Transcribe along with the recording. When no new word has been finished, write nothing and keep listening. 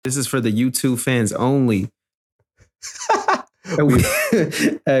This is for the YouTube fans only.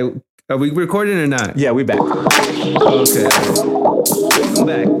 Are we recording or not? Yeah, we back. Okay. Welcome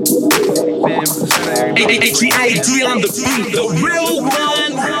back. Fam, ATIG on the beat, the real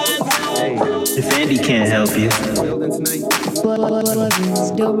one. If Andy can't help you. building tonight.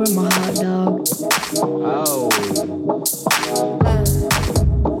 Still with my hot dog. Oh.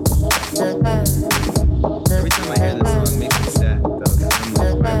 Every time I hear this song, it makes me sad. Though.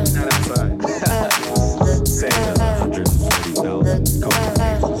 I'm not outside. Same.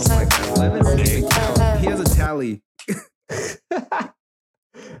 140,000. It's like 11 He has a tally.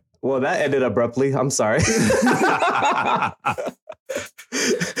 Well, that ended abruptly. I'm sorry.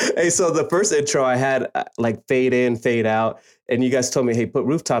 Hey, so the first intro I had like fade in, fade out, and you guys told me, hey, put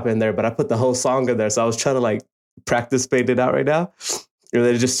Rooftop in there, but I put the whole song in there. So I was trying to like practice fade it out right now. And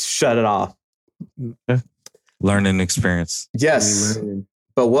then just shut it off. Learning experience. Yes.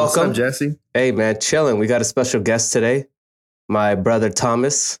 But welcome. What's up, Jesse? Hey, man, chilling. We got a special guest today. My brother,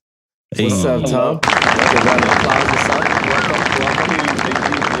 Thomas. What's up, Tom?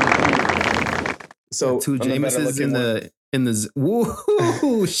 So, Two Jameses in the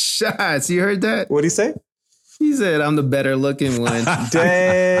woo shots. You heard that? what'd he say? He said, "I'm the better looking one."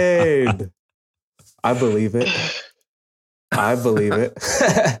 Dang. I believe it. I believe it.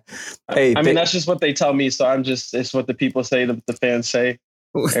 Hey, I mean, that's just what they tell me. So it's what the people say, the fans say.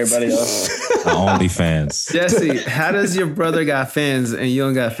 Everybody else. Only fans. Jesse, how does your brother got fans and you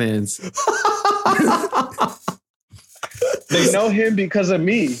don't got fans? They know him because of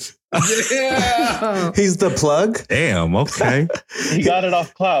me. Yeah. he's the plug. Damn. Okay. He got it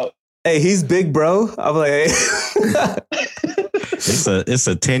off clout. Hey, he's big, bro. I'm like, hey. It's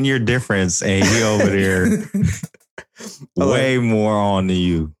a 10-year difference, and he over there way more on than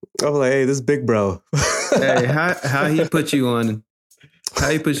you. I'm like, hey, this big bro. Hey, how he put you on? How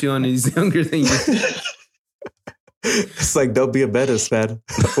he put you on? He's younger than you. It's like, don't be a menace, man.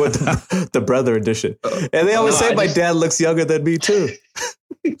 With the brother edition. And they always say my dad looks younger than me too.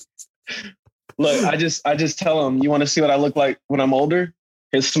 Look, I just tell them, you want to see what I look like when I'm older?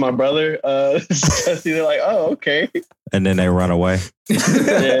 It's to my brother. They're like, oh, okay. And then they run away.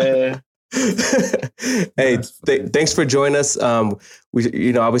 Yeah. Hey, thanks for joining us.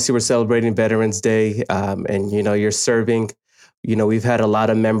 We, obviously we're celebrating Veterans Day, and you're serving. We've had a lot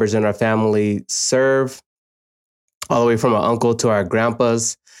of members in our family serve, all the way from our uncle to our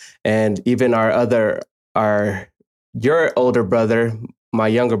grandpas, and even your older brother, my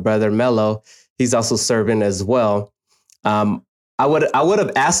younger brother, Mello, he's also serving as well. I would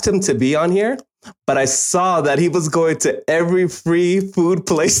have asked him to be on here, but I saw that he was going to every free food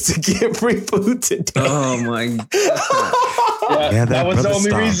place to get free food today. Oh my god! Yeah, that was the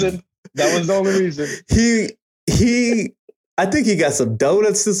only reason. That was the only reason. I think he got some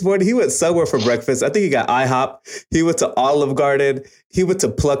donuts this morning. He went somewhere for breakfast. I think he got IHOP. He went to Olive Garden. He went to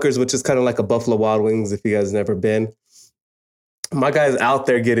Pluckers, which is kind of like a Buffalo Wild Wings if you guys never been. My guy's out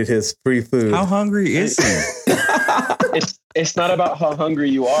there getting his free food. How hungry is he? It's not about how hungry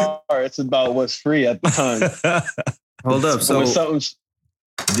you are. It's about what's free at the time. Hold up. So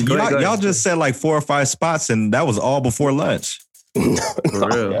y'all just said like 4 or 5 spots, and that was all before lunch. for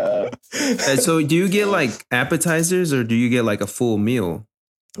real. Yeah. And so do you get like appetizers or do you get like a full meal?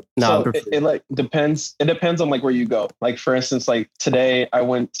 No, So it like depends. It depends on like where you go. Like for instance, like today I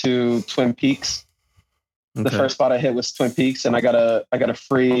went to Twin Peaks. The Okay. first spot I hit was Twin Peaks, and I got a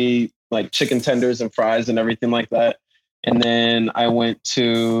free like chicken tenders and fries and everything like that. And then I went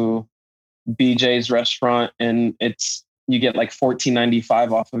to BJ's restaurant, and you get like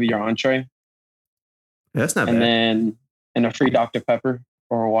 $14.95 off of your entree, That's not and bad. then a free Dr. Pepper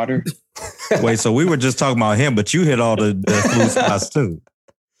or water. Wait, so we were just talking about him, but you hit all the food spots too.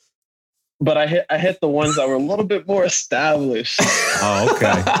 But I hit the ones that were a little bit more established. Oh,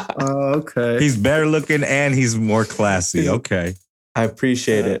 okay. Oh, okay. He's better looking and he's more classy. Okay. I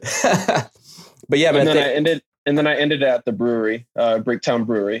appreciate it. But yeah, man. And then I ended at the brewery, Bricktown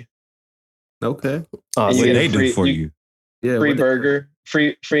Brewery. Okay. Oh, And What you they get do free- for you- you? Yeah. Free what the- burger,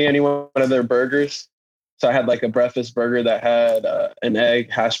 free any one of their burgers. So I had like a breakfast burger that had an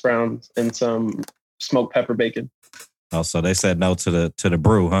egg, hash browns, and some smoked pepper bacon. Oh, so they said no to the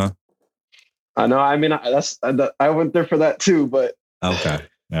brew, huh? I know. I mean, I went there for that too, but Okay.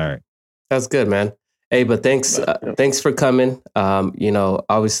 All right. That's good, man. Hey, but thanks for coming.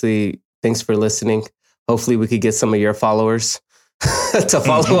 Obviously, thanks for listening. Hopefully, we could get some of your followers to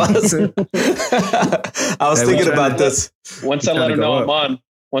follow us. I was thinking about this. once I let them know I'm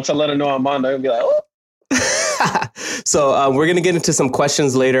on, they're gonna be like, oh. So we're gonna get into some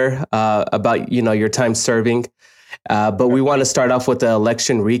questions later about your time serving. But we want to start off with the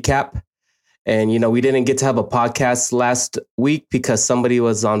election recap. And, you know, we didn't get to have a podcast last week because somebody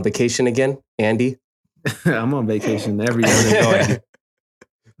was on vacation again. Andy? I'm on vacation every day.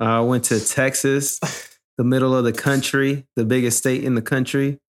 I went to Texas, the middle of the country, the biggest state in the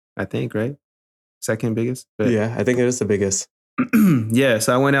country, I think, right? Second biggest. But Yeah, I think it is the biggest. yeah,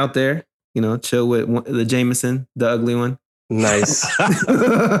 so I went out there, you know, chill with the Jameson, the ugly one. Nice.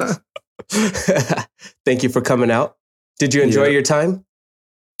 Thank you for coming out. Did you enjoy your time?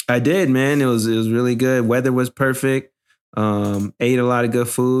 I did, man. It was really good. Weather was perfect. Ate a lot of good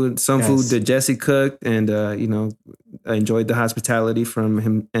food. Some food that Jesse cooked, and you know, I enjoyed the hospitality from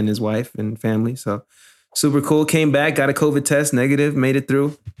him and his wife and family. So super cool. Came back, got a COVID test, negative, made it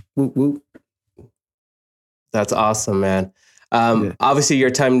through. Whoop whoop. That's awesome, man. Obviously, your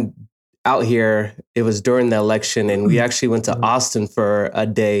time out here, it was during the election, and we actually went to Austin for a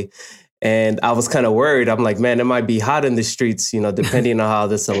day. And I was kind of worried. I'm like, man, it might be hot in the streets, you know, depending on how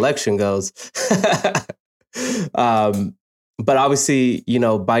this election goes. But obviously, you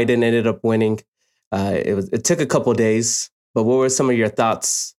know, Biden ended up winning. It took a couple days, but what were some of your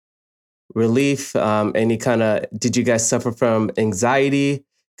thoughts? Relief? Did you guys suffer from anxiety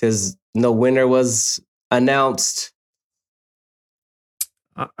because no winner was announced?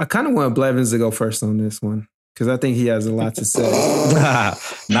 I kind of want Blevins to go first on this one because I think he has a lot to say.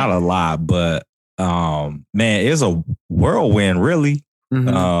 Not a lot, but man, it's a whirlwind, really.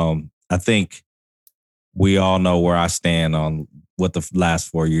 Mm-hmm. I think we all know where I stand on what the last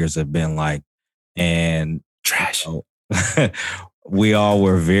 4 years have been like. And trash. We all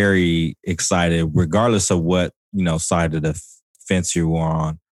were very excited, regardless of what, you know, side of the fence you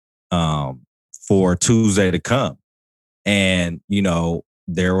were on, for Tuesday to come. And, you know,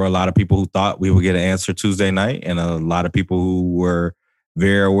 there were a lot of people who thought we would get an answer Tuesday night, and a lot of people who were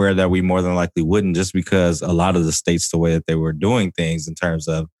very aware that we more than likely wouldn't, just because a lot of the states, the way that they were doing things in terms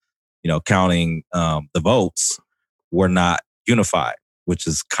of, you know, counting the votes, were not unified, which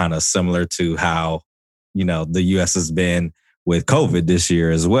is kind of similar to how, you know, the U.S. has been with COVID this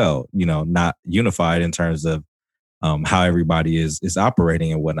year as well, you know, not unified in terms of how everybody is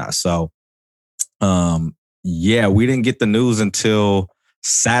operating and whatnot. So, yeah, we didn't get the news until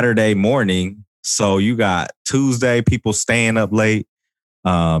Saturday morning. So you got Tuesday, people staying up late.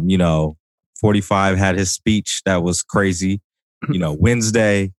 You know, 45 had his speech. That was crazy. You know,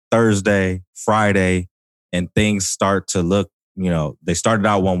 Wednesday, Thursday, Friday, and things start to look, you know, they started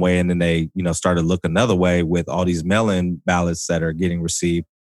out one way and then they, you know, started to look another way with all these mail-in ballots that are getting received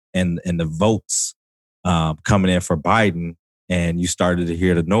and the votes coming in for Biden. And you started to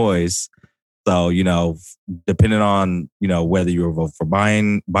hear the noise. So, you know, depending on, you know, whether you were voting for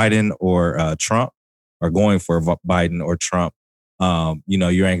Biden or Trump, or going for Biden or Trump, you know,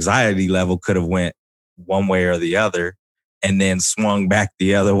 your anxiety level could have went one way or the other and then swung back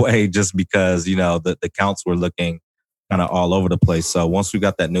the other way just because, you know, the counts were looking kind of all over the place. So once we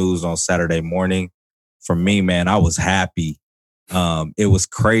got that news on Saturday morning, for me, man, I was happy. It was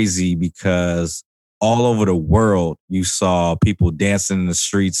crazy because all over the world, you saw people dancing in the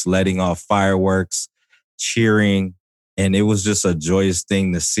streets, letting off fireworks, cheering. And it was just a joyous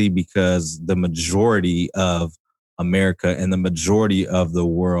thing to see because the majority of America and the majority of the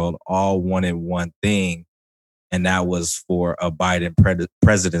world all wanted one thing. And that was for a Biden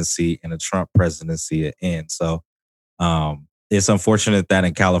presidency and a Trump presidency to end. So it's unfortunate that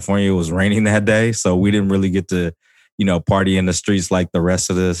in California it was raining that day. So we didn't really get to, you know, party in the streets like the rest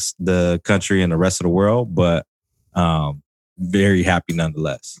of the country and the rest of the world, but very happy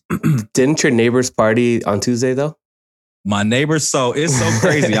nonetheless. Didn't your neighbors party on Tuesday though? My neighbors, so it's so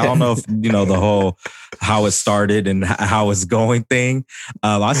crazy. I don't know if, you know, the whole how it started and how it's going thing.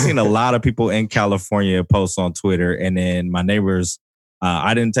 I've seen a lot of people in California post on Twitter, and then my neighbors,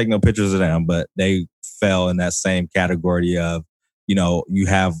 I didn't take no pictures of them, but they fell in that same category of, you know, you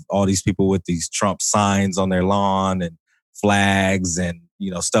have all these people with these Trump signs on their lawn and flags and,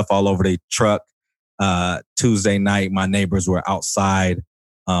 you know, stuff all over their truck. Tuesday night, my neighbors were outside,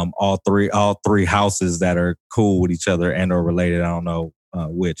 all three houses that are cool with each other and are related. I don't know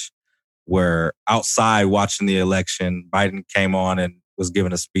which, were outside watching the election. Biden came on and was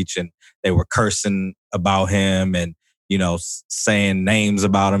giving a speech, and they were cursing about him and, you know, saying names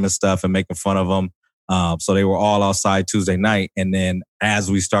about him and stuff and making fun of him. So they were all outside Tuesday night. And then as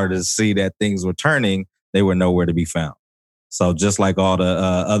we started to see that things were turning, they were nowhere to be found. So just like all the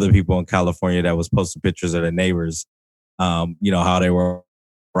other people in California that was posting pictures of their neighbors, you know, how they were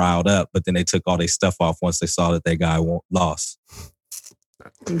riled up, but then they took all their stuff off once they saw that their guy lost.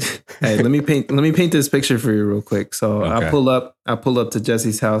 Hey, let me paint this picture for you real quick. So okay. I pull up to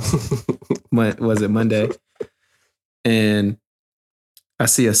Jesse's house. Was it Monday? and I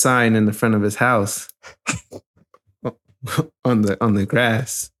see a sign in the front of his house on the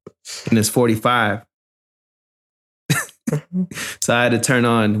grass, and it's 45. So I had to turn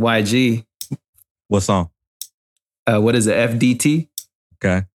on YG. What song? What is it? FDT?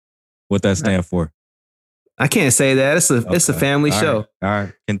 Okay. What that stand for? I can't say that. It's a family show. All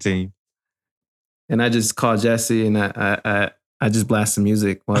right. Continue. And I just called Jesse and I just blasted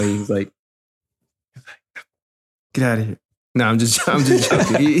music while he was like, get out of here. No, I'm just joking.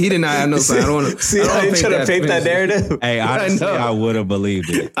 He did not have no sign. I don't want to. See how you trying to paint that narrative? Hey, honestly, I would have believed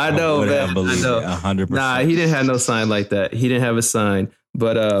it. I know, man. I believed it 100%. Nah, he didn't have no sign like that. He didn't have a sign.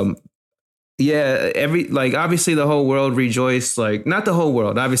 But yeah, obviously the whole world rejoiced. Like, not the whole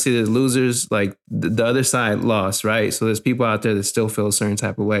world. Obviously, there's losers. Like the other side lost, right? So there's people out there that still feel a certain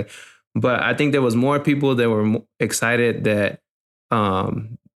type of way. But I think there was more people that were excited that,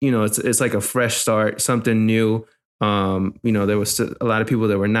 it's like a fresh start, something new. There was a lot of people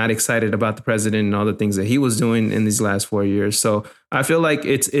that were not excited about the president and all the things that he was doing in these last 4 years. So I feel like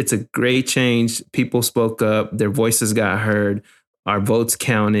it's a great change. People spoke up, their voices got heard, our votes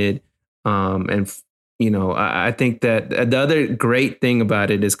counted. I think that the other great thing about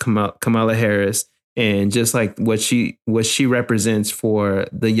it is Kamala Harris, and just like what she represents for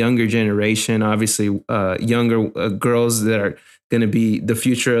the younger generation, obviously younger girls that are going to be the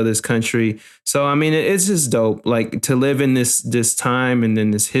future of this country. So, I mean, it's just dope, like to live in this time and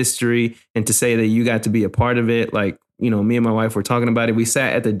in this history, and to say that you got to be a part of it. Like, me and my wife were talking about it. We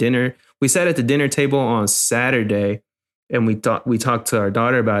sat at the dinner table on Saturday, and we talked to our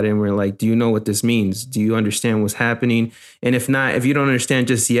daughter about it, and we're like, do you know what this means? Do you understand what's happening? And if not, if you don't understand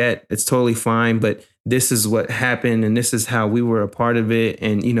just yet, it's totally fine. But this is what happened, and this is how we were a part of it.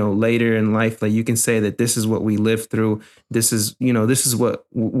 And, later in life, like, you can say that this is what we lived through. This is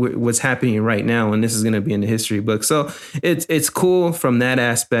what's happening right now. And this is going to be in the history book. So it's cool from that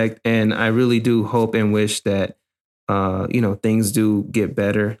aspect. And I really do hope and wish that, things do get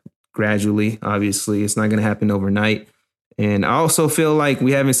better gradually. Obviously, it's not going to happen overnight. And I also feel like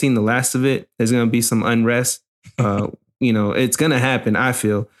we haven't seen the last of it. There's going to be some unrest. It's going to happen, I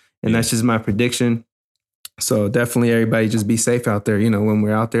feel. And that's just my prediction. So definitely everybody just be safe out there. When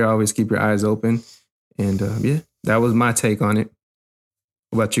we're out there, always keep your eyes open. And that was my take on it.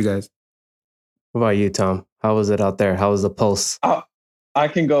 What about you guys? What about you, Tom? How was it out there? How was the pulse? I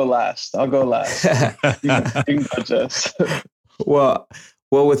can go last. I'll go last. You can go, Jess. Well,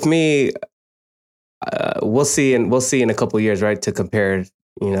 with me, we'll see in a couple of years, right? To compare,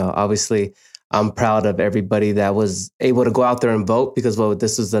 obviously, I'm proud of everybody that was able to go out there and vote, because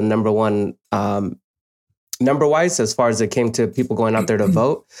this was the number one number-wise as far as it came to people going out there to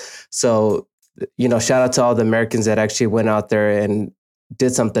vote. So, shout out to all the Americans that actually went out there and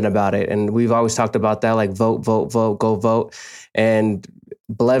did something about it. And we've always talked about that, like vote, vote, vote, go vote. And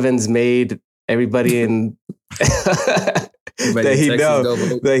Blevins made everybody in he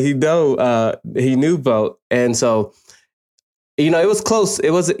knew vote. And so, it was close. It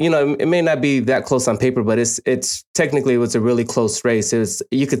was, it may not be that close on paper, but it's technically it was a really close race.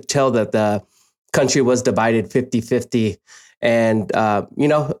 You could tell that the country was divided 50-50. And,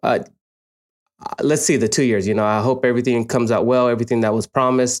 let's see the 2 years, I hope everything comes out well, everything that was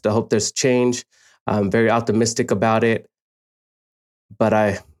promised. I hope there's change. I'm very optimistic about it, but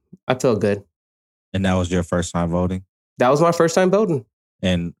I feel good. And that was your first time voting? That was my first time voting.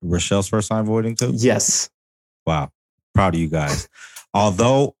 And Rochelle's first time voting too? Yes. Wow. Proud of you guys.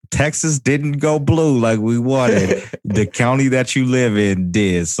 Although Texas didn't go blue like we wanted, the county that you live in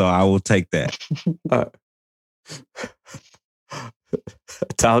did. So I will take that.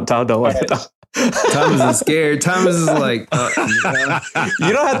 Tom don't want to. Thomas is scared. Thomas is like,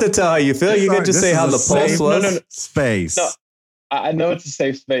 you don't have to tell how you feel. You can just say how the pulse was. No. Space. No, I know it's a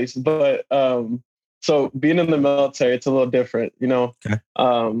safe space, but so being in the military, it's a little different, Okay.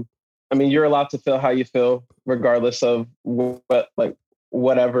 I mean, you're allowed to feel how you feel, regardless of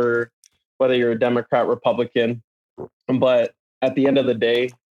whatever, whether you're a Democrat, Republican. But at the end of the day,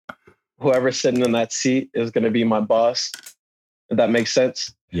 whoever's sitting in that seat is going to be my boss. If that makes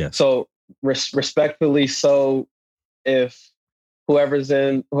sense. Yeah. So respectfully, so if whoever's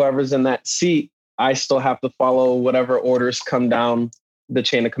in that seat, I still have to follow whatever orders come down the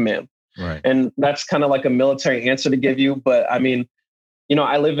chain of command. Right. And that's kind of like a military answer to give you. But I mean,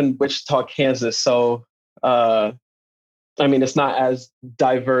 I live in Wichita, Kansas. So, it's not as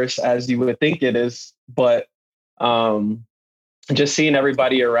diverse as you would think it is, but just seeing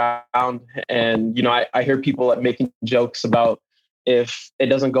everybody around, and, I hear people making jokes about if it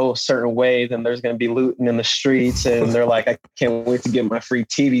doesn't go a certain way, then there's going to be looting in the streets. And they're like, I can't wait to get my free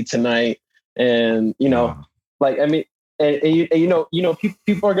TV tonight. And, Like, I mean, and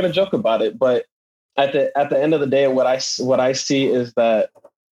people are gonna joke about it, but at the end of the day, what I see is that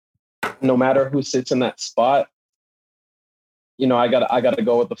no matter who sits in that spot, I gotta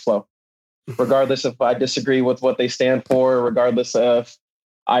go with the flow, regardless if I disagree with what they stand for, regardless if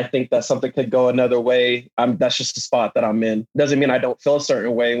I think that something could go another way. That's just the spot that I'm in. Doesn't mean I don't feel a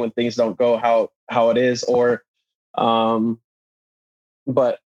certain way when things don't go how it is, or, but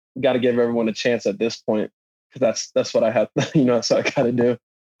got to give everyone a chance at this point, because that's what I have. That's what I got to do.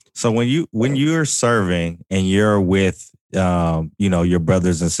 So when you're serving and you're with your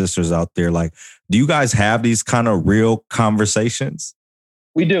brothers and sisters out there, like, do you guys have these kind of real conversations?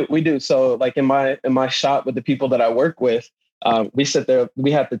 We do. So like in my shop with the people that I work with, we sit there,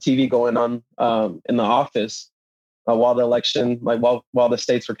 we have the TV going on in the office while the election, like while the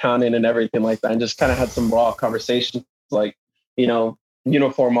states were counting and everything like that, and just kind of had some raw conversations, like,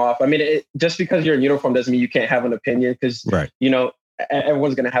 uniform off. I mean, just because you're in uniform doesn't mean you can't have an opinion, because, right.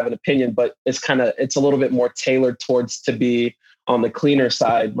 Everyone's going to have an opinion, but it's a little bit more tailored towards to be on the cleaner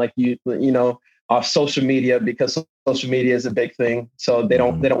side, like off social media, because social media is a big thing. So they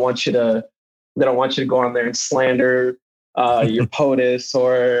don't want you to go on there and slander your POTUS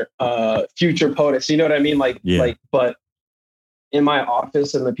or future POTUS. You know what I mean? But in my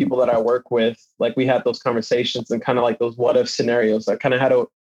office and the people that I work with, like, we had those conversations and kind of like those what if scenarios. I kind of had a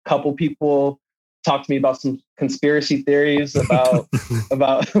couple people talk to me about some conspiracy theories about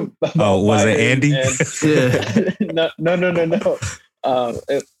was it Andy? No.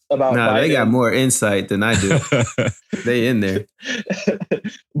 About Biden. They got more insight than I do. They in there.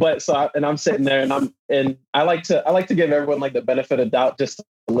 But I'm sitting there and I like to give everyone like the benefit of doubt, just to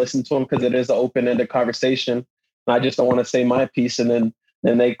listen to them, because it is an open-ended conversation. And I just don't want to say my piece and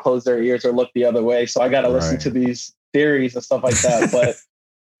then they close their ears or look the other way. So I got to listen to these theories and stuff like that. But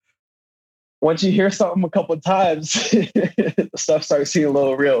once you hear something a couple of times, stuff starts seeming a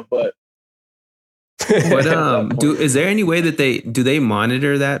little real. But is there any way that they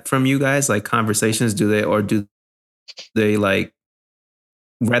monitor that from you guys, like conversations? Do they like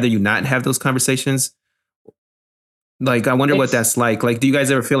rather you not have those conversations? Like, I wonder what that's like. Like, do you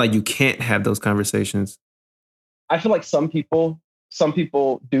guys ever feel like you can't have those conversations? I feel like some people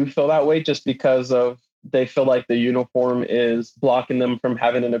do feel that way, just because they feel like the uniform is blocking them from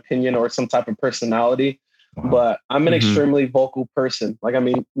having an opinion or some type of personality. Wow. But I'm an extremely vocal person. Like, I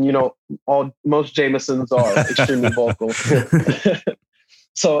mean, most Jamesons are extremely vocal.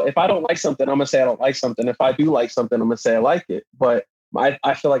 So if I don't like something, I'm going to say I don't like something. If I do like something, I'm going to say I like it. But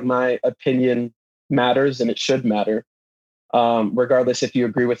I feel like my opinion matters, and it should matter, regardless if you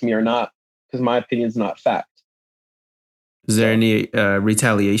agree with me or not, because my opinion is not fact. Is there any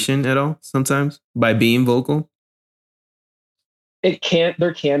retaliation at all sometimes by being vocal?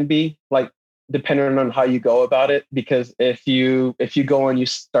 There can be, like, depending on how you go about it, because if you go and you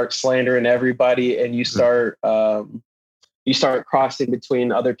start slandering everybody and you start crossing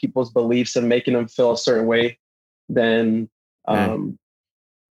between other people's beliefs and making them feel a certain way, then the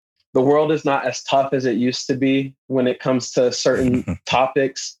world is not as tough as it used to be when it comes to certain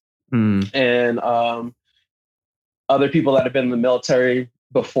topics. And other people that have been in the military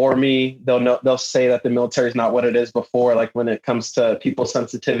before me, they'll say that the military is not what it is before, like when it comes to people's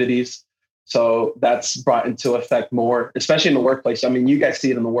sensitivities. So that's brought into effect more, especially in the workplace. I mean, you guys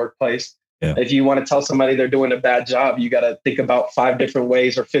see it in the workplace. Yeah. If you want to tell somebody they're doing a bad job, you got to think about 5 different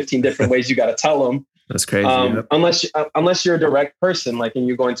ways or 15 different ways you got to tell them. That's crazy. Unless you're a direct person, like, and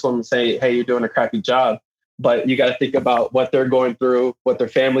you go into them and say, hey, you're doing a crappy job. But you got to think about what they're going through, what their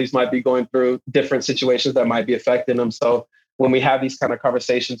families might be going through, different situations that might be affecting them. So when we have these kind of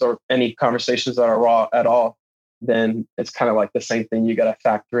conversations, or any conversations that are raw at all, then it's kind of like the same thing. You got to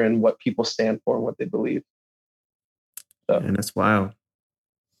factor in what people stand for and what they believe. So. And that's wild.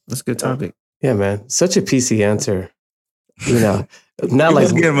 That's a good topic. Yeah, man. Such a PC answer. Not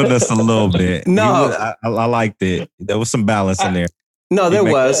like giving us a little bit. No, I liked it. There was some balance in there. No, there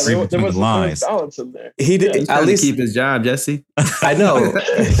was lines. Balance in there. He did at least keep his job, Jesse. I know.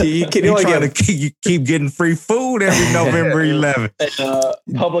 He trying to keep getting free food every November 11th.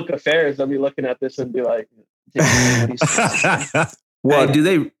 Public affairs. I'll be looking at this and be like, well, do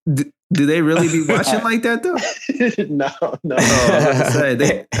they really be watching like that though? No.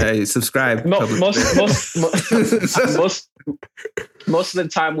 They subscribe. Most of the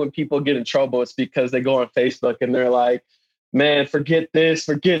time when people get in trouble, it's because they go on Facebook and they're like, man, forget this,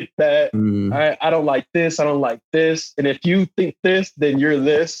 forget that. I don't like this. I don't like this. And if you think this, then you're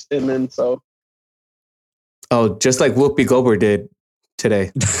this. And then so. Oh, just like Whoopi Goldberg did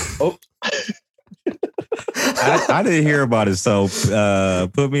today. Oh. I didn't hear about it, so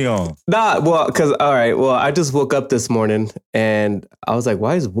put me on. Nah, well, because all right, well, I just woke up this morning and I was like,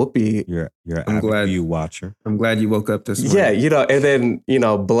 "Why is Whoopi?" You're I'm an glad view watcher. I'm glad you woke up this morning. Yeah, and then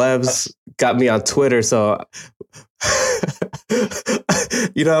Blevs got me on Twitter, so I'm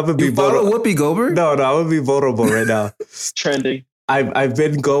gonna be You follow vulnerable. Whoopi Goldberg? No, I'm gonna be vulnerable right now. Trending. I've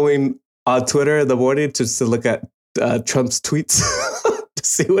been going on Twitter in the morning just to look at Trump's tweets to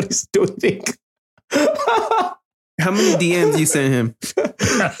see what he's doing. How many DMs you sent him?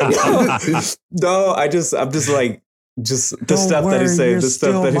 No, I'm just like the stuff that he's saying, the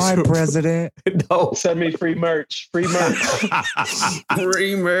stuff that he's president. No, Send me free merch. Free merch.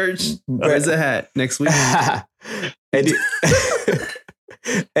 Free merch. Where's the hat next week?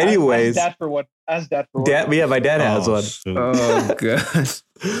 Anyways, Ask Dad for what. yeah, my dad has one. Shoot. Oh gosh.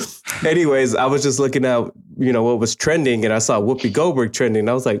 Anyways, I was just looking at what was trending, and I saw Whoopi Goldberg trending.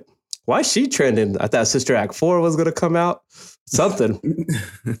 I was like, why is she trending? I thought Sister Act 4 was gonna come out. Something.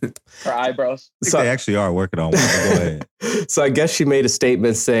 Her eyebrows. I think they actually are working on one. Go ahead. So I guess she made a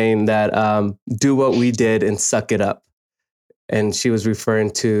statement saying that do what we did and suck it up. And she was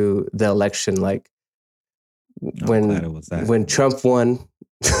referring to the election, like glad it was that. when Trump won,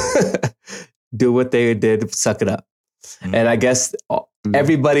 do what they did, suck it up. Mhm. And I guess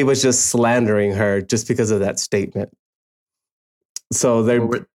everybody was just slandering her just because of that statement. So they're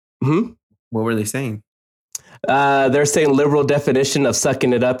What were they saying? they're saying liberal definition of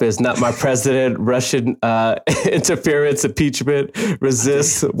sucking it up is not my president, Russian interference, impeachment,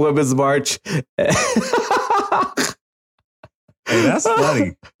 resist, women's march. Hey, that's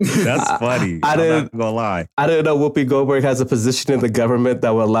funny. That's funny. I'm not gonna lie. I didn't know Whoopi Goldberg has a position in the government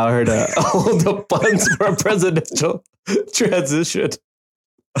that will allow her to hold the funds for a presidential transition.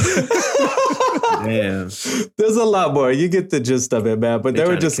 Damn. There's a lot more. You get the gist of it, man. But they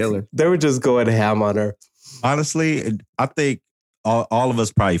were trying to kill her. just going ham on her. Honestly, I think all of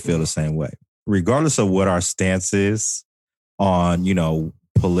us probably feel the same way, regardless of what our stance is on,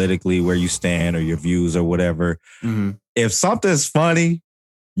 politically where you stand or your views or whatever. Mm-hmm. If something's funny,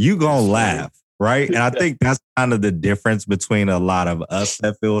 you gonna laugh, right? And I think that's kind of the difference between a lot of us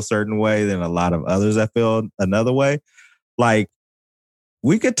that feel a certain way than a lot of others that feel another way. Like,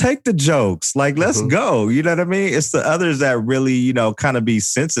 we could take the jokes, like, let's go. You know what I mean? It's the others that really, kind of be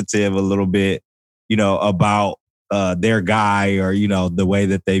sensitive a little bit, about their guy or, the way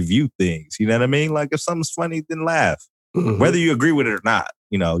that they view things. You know what I mean? Like, if something's funny, then laugh. Mm-hmm. Whether you agree with it or not,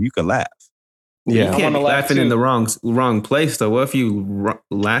 you could laugh. Yeah. You can't be wanna laugh laughing too. in the wrong place though. What if you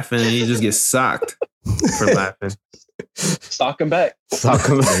laughing and you just get socked for laughing? Sock him back.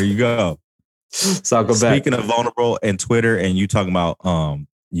 There you go. Sock him back. Speaking of vulnerable and Twitter, and you talking about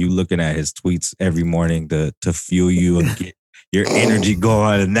you looking at his tweets every morning to fuel you and get your energy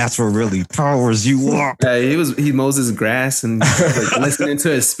going, and that's what really powers you up. Yeah, he mows his grass and like, listening to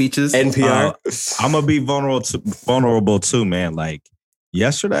his speeches. NPR. I'm gonna be vulnerable too, man. Like,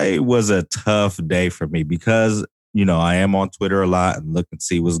 yesterday was a tough day for me because I am on Twitter a lot and look and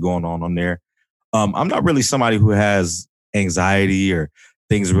see what's going on there. I'm not really somebody who has anxiety or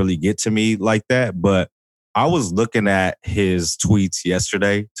things really get to me like that, but I was looking at his tweets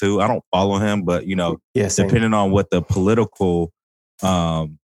yesterday too. I don't follow him, but Yes. depending on what the political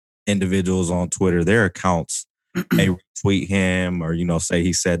individuals on Twitter, their accounts may retweet him or say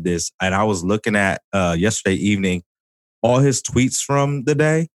he said this. And I was looking at yesterday evening all his tweets from the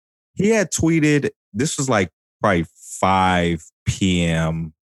day. He had tweeted, this was like probably 5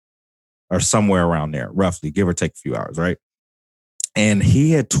 p.m. or somewhere around there, roughly, give or take a few hours, right? And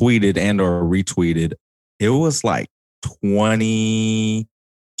he had tweeted and or retweeted, it was like 20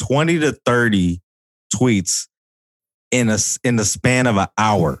 to 30 tweets in the span of an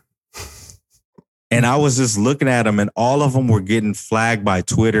hour. And I was just looking at them and all of them were getting flagged by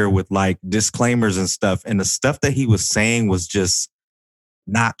Twitter with like disclaimers and stuff. And the stuff that he was saying was just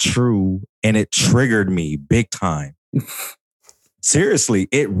not true. And it triggered me big time. Seriously,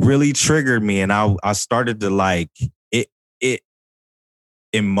 it really triggered me. And I started to like it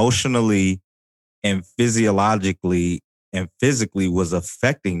emotionally and physiologically and physically was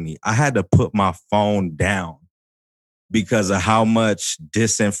affecting me. I had to put my phone down because of how much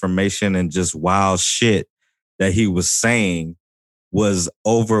disinformation and just wild shit that he was saying was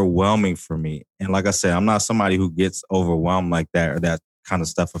overwhelming for me. And like I said, I'm not somebody who gets overwhelmed like that or that kind of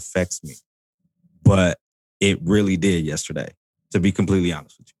stuff affects me. But it really did yesterday, to be completely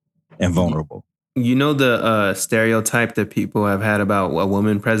honest with you, and vulnerable. You know the stereotype that people have had about a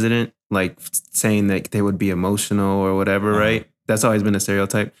woman president, like saying that they would be emotional or whatever, right? That's always been a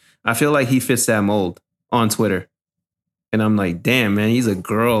stereotype. I feel like he fits that mold on Twitter. And I'm like, damn, man, he's a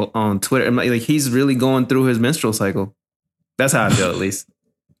girl on Twitter. I'm like he's really going through his menstrual cycle. That's how I feel, at least.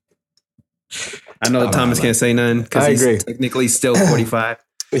 I know Thomas can't say nothing because he's technically still 45.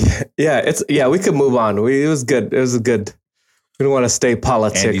 Yeah, we could move on. It was good. It was good. We don't want to stay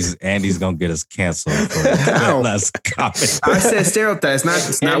politics. Andy's gonna get us canceled for that last comment. I said stereotypes.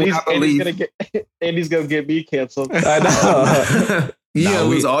 It's not what I believe. Andy's gonna get me canceled. I know. You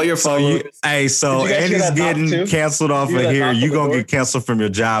lose all your followers. So Andy's getting canceled off of here. You gonna get canceled from your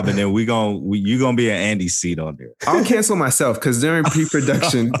job, and then you gonna be an Andy seat on there. I'll cancel myself because during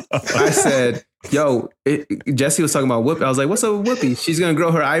pre-production, I said, "Yo," Jesse was talking about Whoopi. I was like, "What's up with Whoopi? She's gonna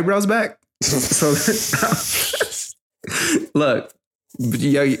grow her eyebrows back." So look,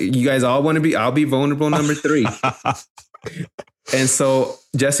 you guys all want to be. I'll be vulnerable number 3. And so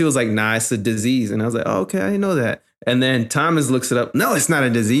Jesse was like, "Nah, it's a disease," and I was like, "Oh, okay, I didn't know that." And then Thomas looks it up. No, it's not a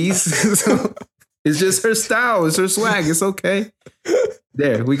disease. So it's just her style. It's her swag. It's okay.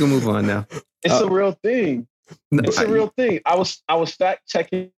 There, we can move on now. It's a real thing. It's a real thing. I was fact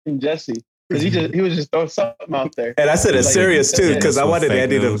checking Jesse because he was just throwing something out there. And I said it's serious too because I wanted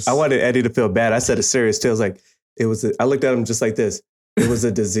Eddie to feel bad. I said it's serious too. I was like, I looked at him just like this. It was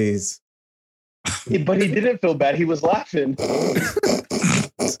a disease. But he didn't feel bad. He was laughing. He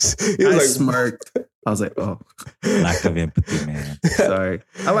was like smirked. I was like, oh. Lack of empathy, man. Sorry.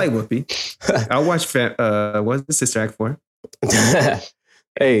 I like Whoopi. I'll watch what's the Sister Act for?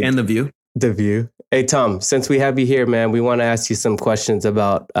 Hey. And The View. The View. Hey, Tom, since we have you here, man, we want to ask you some questions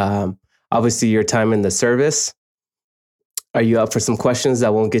about obviously your time in the service. Are you up for some questions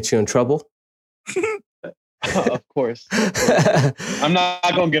that won't get you in trouble? Of course. I'm not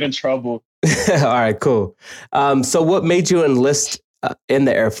going to get in trouble. All right, cool. So what made you enlist in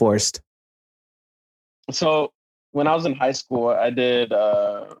the Air Force? So when I was in high school, I did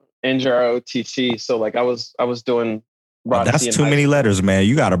NJROTC. So like I was doing. That's too many letters, man.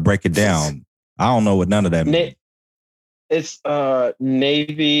 You got to break it down. I don't know what none of that means. It's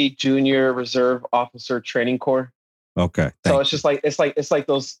Navy Junior Reserve Officer Training Corps. Okay. So it's just like it's like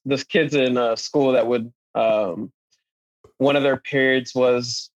those kids in school that would one of their periods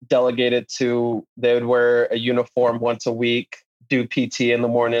was delegated to, they would wear a uniform once a week, do PT in the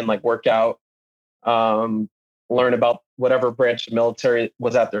morning, like work out, learn about whatever branch of military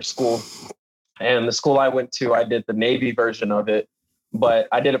was at their school. And the school I went to, I did the Navy version of it, but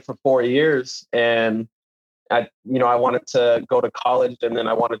I did it for 4 years. And I wanted to go to college, and then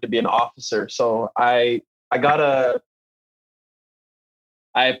I wanted to be an officer. So I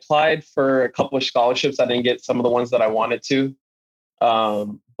applied for a couple of scholarships. I didn't get some of the ones that I wanted to,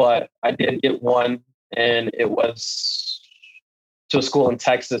 but I did get one, and it was to a school in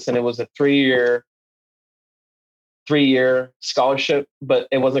Texas, and it was a three-year scholarship, but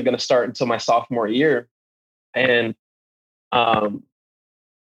it wasn't going to start until my sophomore year. And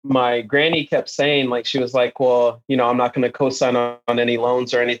my granny kept saying, like, she was like, well, I'm not going to co-sign on any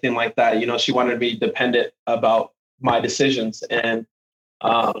loans or anything like that. She wanted to be dependent about my decisions. And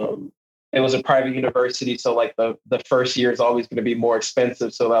it was a private university. So like the first year is always going to be more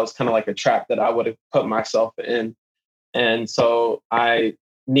expensive. So that was kind of like a trap that I would have put myself in. And so I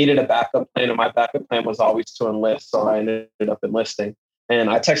needed a backup plan, and my backup plan was always to enlist. So I ended up enlisting, and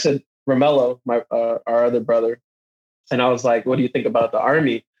I texted Romello, our other brother, and I was like, what do you think about the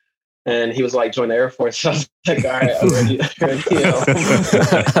Army? And he was like, join the Air Force. So I was like, all right,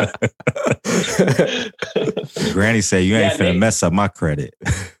 Granny said, you ain't finna mess up my credit.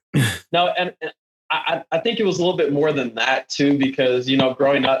 No, and I think it was a little bit more than that too, because,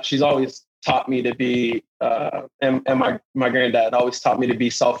 growing up, she's always taught me to be, and my granddad always taught me to be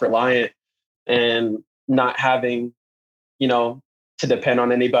self-reliant and not having, to depend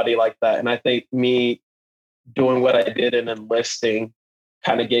on anybody like that. And I think me doing what I did and enlisting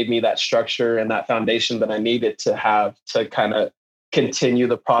kind of gave me that structure and that foundation that I needed to have to kind of continue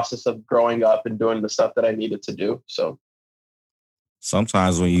the process of growing up and doing the stuff that I needed to do. So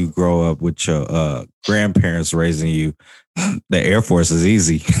sometimes when you grow up with your grandparents raising you, the Air Force is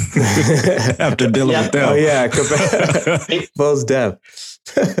easy after dealing with them. Oh yeah, Bo's deaf.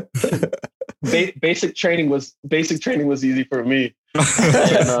 Basic training was easy for me.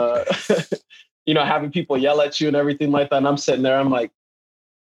 And, having people yell at you and everything like that. And I'm sitting there, I'm like,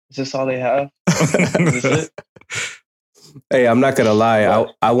 is this all they have? Is this it? Hey, I'm not gonna lie.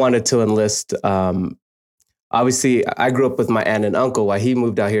 I wanted to enlist. Obviously, I grew up with my aunt and uncle. While he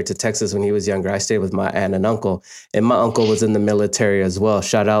moved out here to Texas when he was younger, I stayed with my aunt and uncle. And my uncle was in the military as well.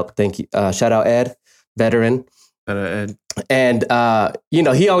 Shout out, thank you. Shout out, Ed, veteran. Ed. And,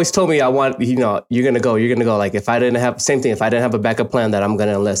 he always told me, you're going to go. Like, if I didn't have a backup plan, that I'm going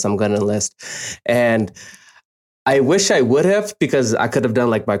to enlist. And I wish I would have, because I could have done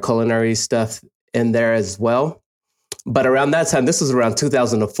like my culinary stuff in there as well. But around that time, this was around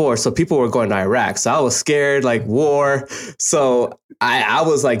 2004. So people were going to Iraq. So I was scared, like war. So I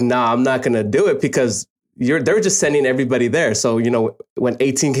was like, nah, I'm not going to do it, because they were just sending everybody there. So, you know, when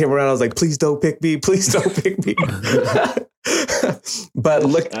 18 came around, I was like, please don't pick me. Please don't pick me. But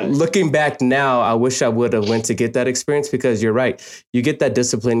looking back now, I wish I would have went to get that experience, because you're right. You get that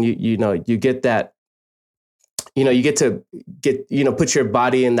discipline. You know, you get that, you know, you get to put your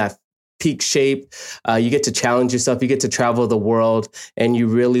body in that peak shape. You get to challenge yourself. You get to travel the world, and you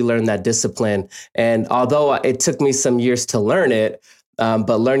really learn that discipline. And although it took me some years to learn it,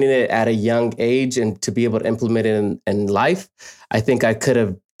 but learning it at a young age and to be able to implement it in life, I think I could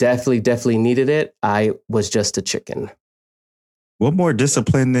have definitely needed it. I was just a chicken. What more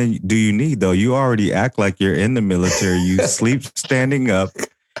discipline do you need, though? You already act like you're in the military. You sleep standing up,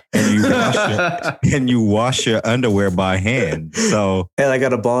 and you wash your underwear by hand. So, and I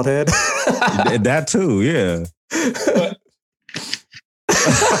got a bald head. That too, yeah.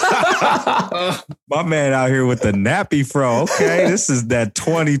 My man out here with the nappy fro. Okay, this is that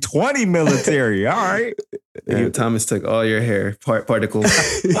 2020 military. All right. Thomas took all your hair particles.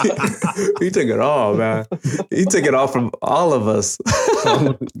 He took it all, man. He took it all from all of us.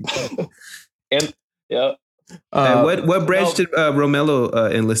 And yeah. What branch did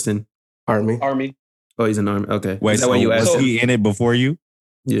Romello enlist in? Army. Oh, he's in Army. Okay. Wait, so was he in it before you?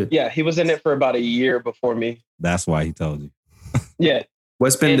 Yeah. Yeah, he was in it for about a year before me. That's why he told you. Yeah.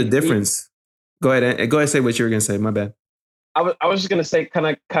 What's been the difference? Go ahead and say what you were gonna say. My bad. I was just gonna say, kind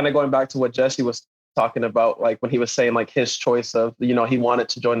of going back to what Jesse was talking about, like when he was saying like his choice of, you know, he wanted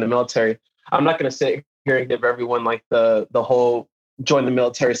to join the military. I'm not gonna sit here and give everyone like the whole join the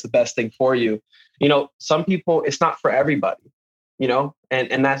military is the best thing for you. You know, some people, it's not for everybody, you know,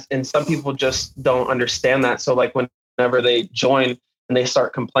 and some people just don't understand that. So like whenever they join and they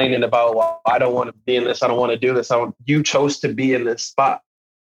start complaining about, well, I don't want to be in this, I don't want to do this, you chose to be in this spot.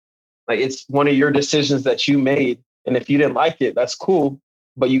 Like, it's one of your decisions that you made. And if you didn't like it, that's cool.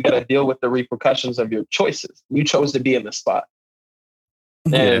 But you got to deal with the repercussions of your choices. You chose to be in the spot.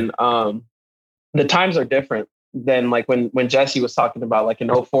 Yeah. And the times are different than like when Jesse was talking about like in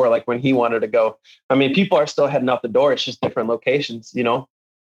 2004, like when he wanted to go. I mean, people are still heading out the door. It's just different locations, you know?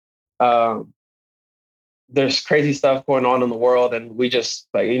 There's crazy stuff going on in the world. And we just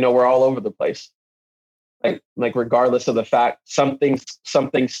like, you know, we're all over the place. Like regardless of the fact, some things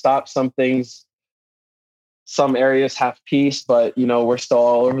stop, some areas have peace, but you know, we're still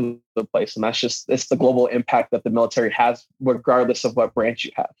all over the place. And it's the global impact that the military has, regardless of what branch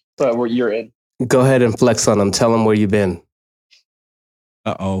you have, where you're in. Go ahead and flex on them. Tell them where you've been.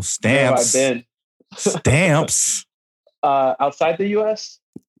 Uh-oh, stamps. Where have I been? Stamps. Outside the US.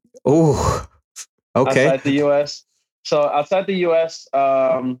 Oh, okay. Outside the US. So outside the US,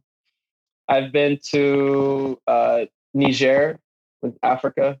 I've been to Niger,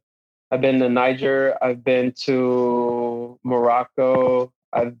 Africa. I've been to Niger. I've been to Morocco.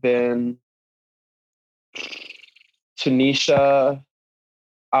 I've been Tunisia,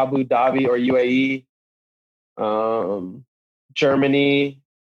 Abu Dhabi or UAE, Germany,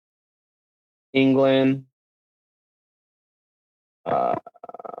 England,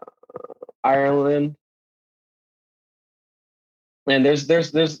 Ireland. And there's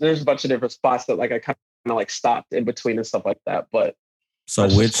a bunch of different spots that like I kind of like stopped in between and stuff like that. But so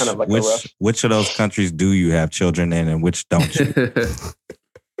which kind of like which of those countries do you have children in, and which don't you?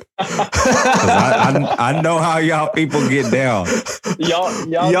 I know how y'all people get down.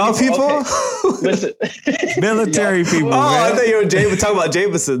 Y'all people? Okay. Listen, military people. Oh, man. I thought you were talking about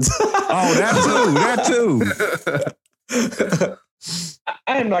Jamesons. Oh, that too.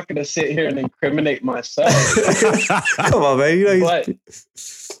 I am not going to sit here and incriminate myself. Come on, man. You know,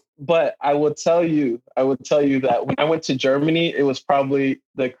 but I will tell you that when I went to Germany, it was probably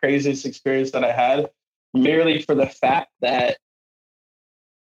the craziest experience that I had, merely for the fact that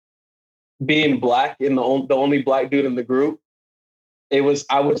being black and the only black dude in the group, I was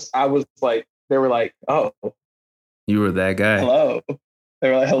like, they were like, oh, you were that guy. Hello. They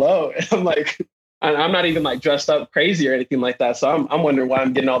were like, hello. And I'm like, I'm not even like dressed up crazy or anything like that. So I'm wondering why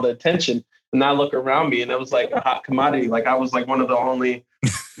I'm getting all the attention. And I look around me and it was like a hot commodity. Like I was like one of the only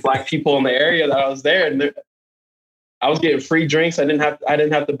black people in the area that I was there. And I was getting free drinks. I didn't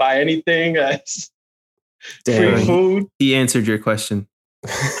have to buy anything. Free food. He answered your question.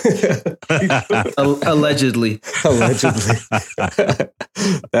 Allegedly.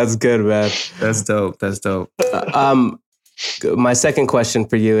 That's good, man. That's dope. My second question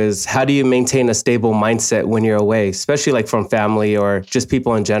for you is, how do you maintain a stable mindset when you're away, especially like from family or just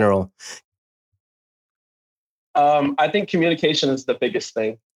people in general? I think communication is the biggest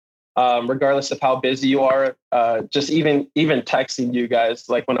thing. Regardless of how busy you are, just even texting you guys,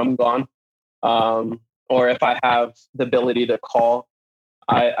 like when I'm gone, or if I have the ability to call,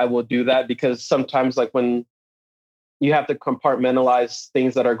 I will do that, because sometimes, like, when you have to compartmentalize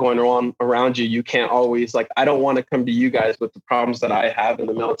things that are going on around you, you can't always, like, I don't want to come to you guys with the problems that I have in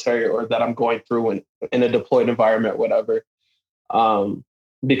the military or that I'm going through in a deployed environment, whatever.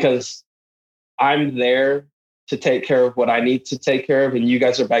 Because I'm there to take care of what I need to take care of, and you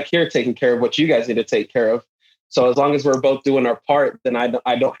guys are back here taking care of what you guys need to take care of. So as long as we're both doing our part, then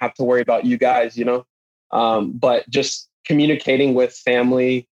I don't have to worry about you guys, you know. But just communicating with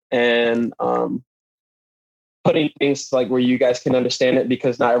family and putting things like where you guys can understand it,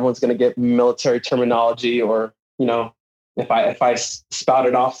 because not everyone's going to get military terminology, or, you know, if I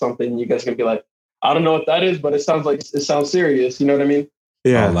spouted off something, you guys are going to be like, I don't know what that is, but it sounds serious. You know what I mean?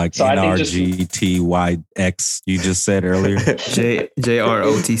 Yeah, like so NRGTYX you just said earlier.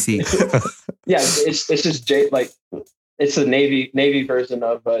 JROTC. Yeah, it's just like it's a Navy version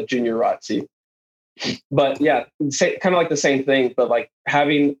of Junior ROTC. But yeah, kind of like the same thing. But like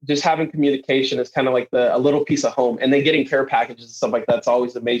having communication is kind of like a little piece of home, and then getting care packages and stuff like that's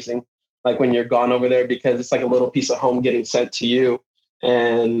always amazing. Like when you're gone over there, because it's like a little piece of home getting sent to you.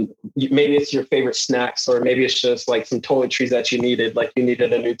 And maybe it's your favorite snacks, or maybe it's just like some toiletries that you needed, like you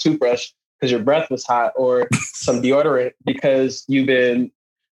needed a new toothbrush because your breath was hot, or some deodorant because you've been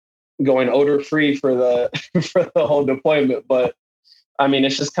going odor free for the whole deployment. But I mean,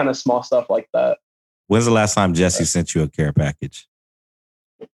 it's just kind of small stuff like that. When's the last time Jesse sent you a care package?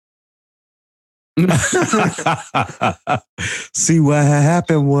 See, what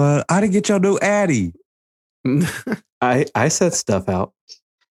happened was I didn't get your new Addy. I set stuff out.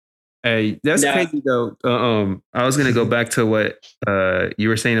 Hey, that's crazy though. I was gonna go back to what you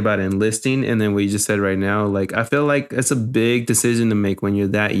were saying about enlisting, and then what you just said right now. Like, I feel like it's a big decision to make when you're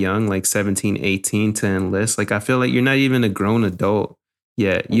that young, like 17, 18, to enlist. Like, I feel like you're not even a grown adult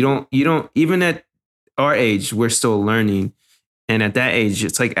yet. You don't even at our age, we're still learning, and at that age,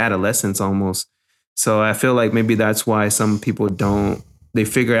 it's like adolescence almost. So I feel like maybe that's why some people don't. They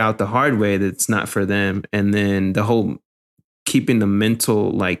figure out the hard way that it's not for them. And then the whole keeping the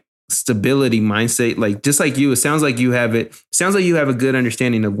mental like stability mindset, like just like you, it sounds like you have it. Sounds like you have a good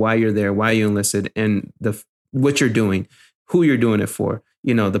understanding of why you're there, why you enlisted, and what you're doing, who you're doing it for,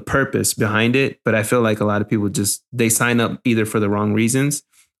 you know, the purpose behind it. But I feel like a lot of people they sign up either for the wrong reasons,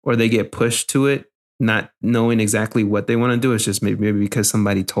 or they get pushed to it, not knowing exactly what they want to do. It's just maybe because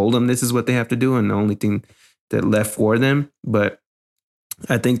somebody told them this is what they have to do, and the only thing that left for them. But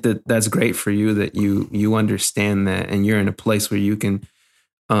I think that's great for you that you understand that, and you're in a place where you can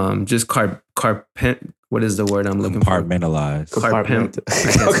just what is the word I'm looking for? Compartmentalize.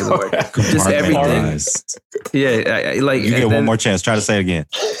 Just everything. Yeah, like you get one more chance. Try to say it again.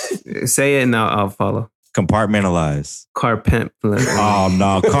 Say it and I'll follow. Compartmentalize. Oh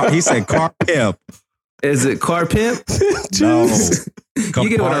no, he said car pimp. Is it car pimp? No. You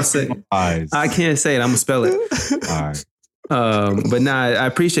get what I'm saying. I can't say it. I'm gonna spell it. All right. But I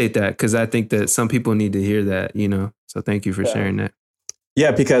appreciate that, because I think that some people need to hear that, you know. So thank you for sharing that.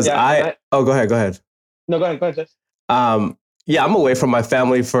 Yeah, because go ahead. No, go ahead, Jeff. Yeah, I'm away from my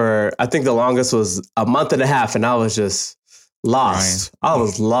family for, I think the longest was a month and a half, and I was just lost. I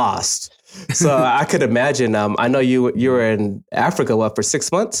was lost. So I could imagine. I know you were in Africa, for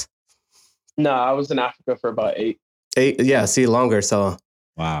 6 months? No, I was in Africa for about 8. 8, yeah, see, longer. So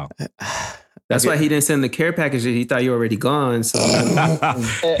wow. That's why he didn't send the care package. He thought you were already gone. So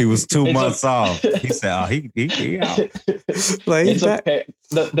he was 2 months off. He said, "Oh, he out." Like, it's okay.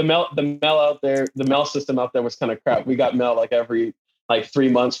 The mail out there, the mail system out there was kind of crap. We got mail like every 3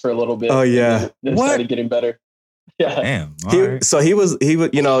 months for a little bit. Oh yeah, it started getting better. Yeah. Damn. So he was,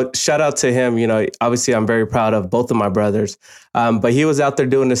 you know, shout out to him. You know, obviously I'm very proud of both of my brothers. But he was out there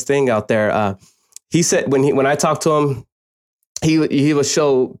doing this thing out there. He said when I talked to him, he would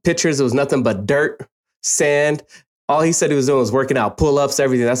show pictures. It was nothing but dirt, sand. All he said he was doing was working out, pull-ups,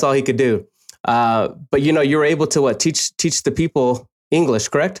 everything. That's all he could do. But you know, you were able to teach the people English,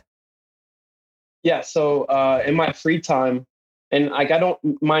 correct? Yeah. So in my free time, and I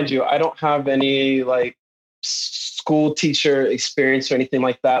don't have any like school teacher experience or anything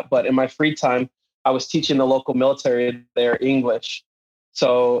like that. But in my free time, I was teaching the local military their English.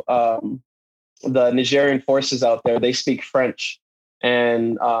 So the Nigerian forces out there, they speak French.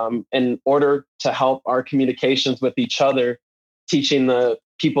 And in order to help our communications with each other, teaching the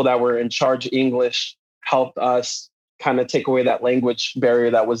people that were in charge English helped us kind of take away that language barrier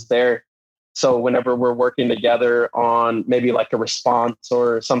that was there. So whenever we're working together on maybe like a response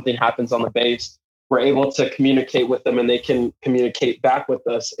or something happens on the base, we're able to communicate with them and they can communicate back with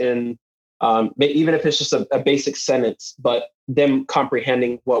us in even if it's just a basic sentence, but them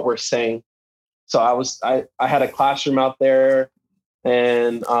comprehending what we're saying. So I had a classroom out there,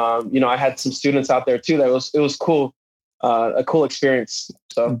 and I had some students out there too. It was cool, a cool experience.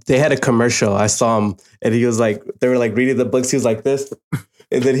 So they had a commercial. I saw him, and he was like, they were like reading the books. He was like this,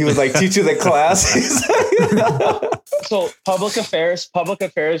 and then he was like teaching the class. So public affairs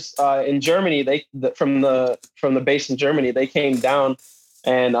in Germany, from the base in Germany, they came down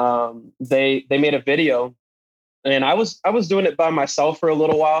and they made a video, and I was doing it by myself for a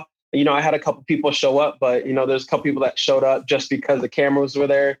little while. I had a couple people show up, but there's a couple people that showed up just because the cameras were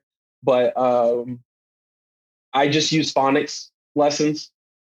there. But I just used phonics lessons,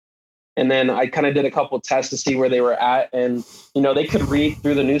 and then I kind of did a couple of tests to see where they were at, and they could read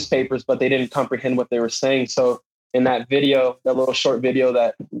through the newspapers, but they didn't comprehend what they were saying. So in that video, that little short video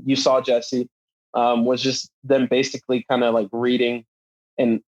that you saw, Jesse, was just them basically kind of like reading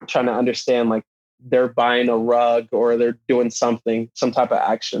and trying to understand, like they're buying a rug or they're doing some type of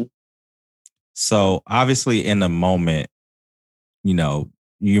action. So obviously in the moment,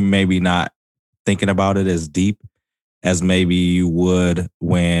 you're maybe not thinking about it as deep as maybe you would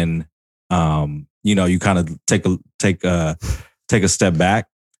when, you kind of take a step back.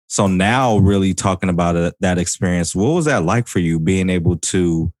 So now really talking about that experience, what was that like for you, being able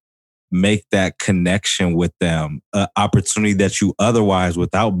to make that connection with them, an opportunity that you otherwise,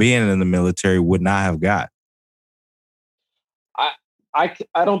 without being in the military, would not have got?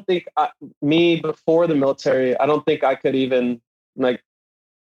 I don't think me before the military, I don't think I could even like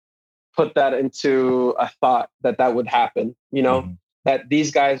put that into a thought that would happen, that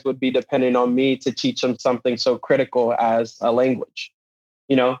these guys would be depending on me to teach them something so critical as a language,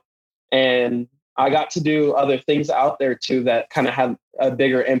 and I got to do other things out there too that kind of had a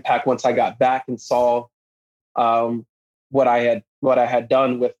bigger impact once I got back and saw what I had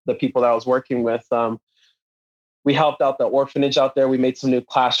done with the people that I was working with. We helped out the orphanage out there. We made some new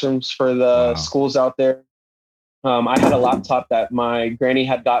classrooms for the schools out there. I had a laptop that my granny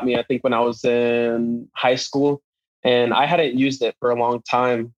had got me, I think, when I was in high school, and I hadn't used it for a long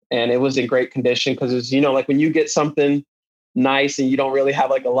time. And it was in great condition because it's, like when you get something nice and you don't really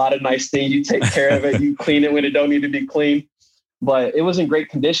have like a lot of nice things, you take care of it, you clean it when it don't need to be cleaned. But it was in great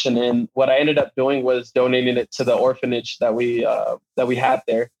condition. And what I ended up doing was donating it to the orphanage that we had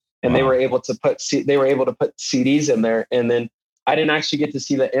there. And they were able to put CDs in there. And then I didn't actually get to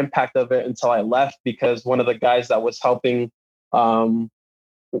see the impact of it until I left, because one of the guys that was helping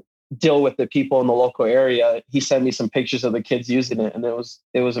deal with the people in the local area, he sent me some pictures of the kids using it, and it was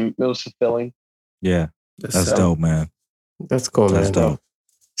fulfilling. Yeah, that's dope, man. That's cool, man. That's dope.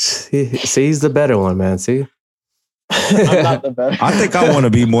 See, he's the better one, man. See. I'm not the better. I think I want to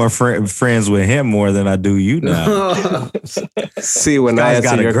be more friends with him more than I do you now. See, when Guy's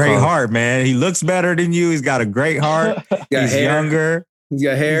got a great heart, man. He looks better than you. He's got a great heart. He's younger. He's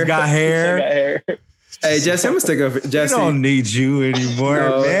got hair. He's got hair. Hey, Jesse, I'm gonna stick up. Jesse, we don't need you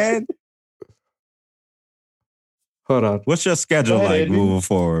anymore, man. Hold on. What's your schedule like moving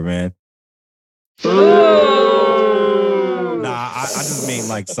forward, man? Nah, I just mean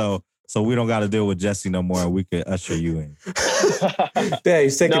like so we don't got to deal with Jesse no more. We could usher you in. Yeah,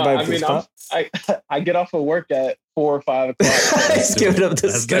 he's taking I get off of work at 4 or 5 o'clock. He's giving up the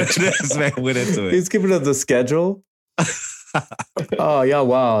schedule. This man went into it. He's giving up the schedule. Oh yeah,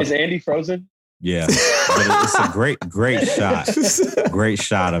 wow. Is Andy frozen? Yeah, but it's a great shot. Great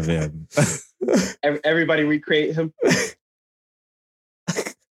shot of him. Everybody recreate him.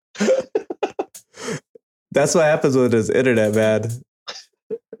 That's what happens with this internet, man.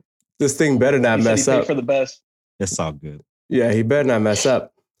 This thing better not mess up. For the best. It's all good. Yeah, he better not mess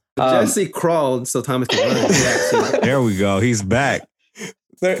up. Jesse crawled so Thomas can run. There we go. He's back.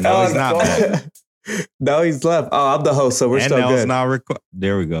 He's not back. No, he's left. Oh, I'm the host, so we're still good.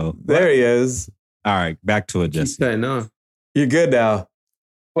 There we go. There he is. All right, back to it, Jesse. No. You're good now.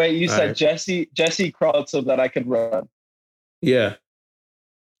 Wait, you said right. Jesse crawled so that I could run. Yeah.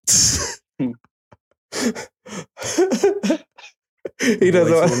 He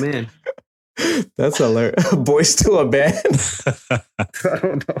doesn't want to a man. That's hilarious. Boys to a man. I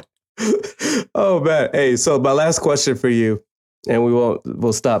don't know. Oh man. Hey, so my last question for you, and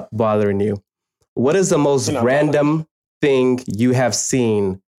we'll stop bothering you. What is the most random thing you have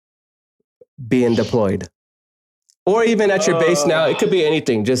seen being deployed? Or even at your base now? It could be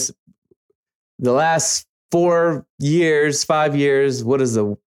anything. Just the last 4 years, 5 years, what is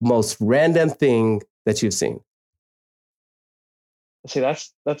the most random thing that you've seen? See,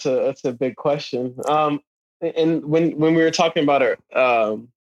 that's a big question. And when we were talking about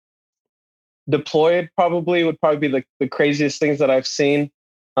deployed would probably be the craziest things that I've seen.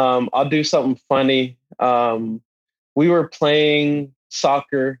 I'll do something funny. We were playing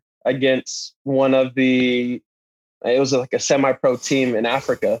soccer against it was like a semi-pro team in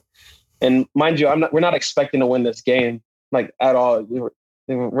Africa. And mind you, we're not expecting to win this game, like at all.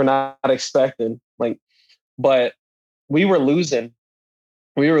 We're not expecting, like, but we were losing.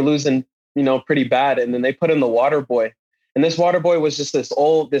 Pretty bad. And then they put in the water boy. And this water boy was just this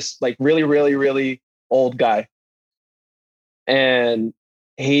like really, really, really old guy. And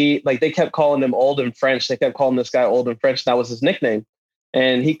they kept calling him Old in French. They kept calling this guy Old in French. That was his nickname.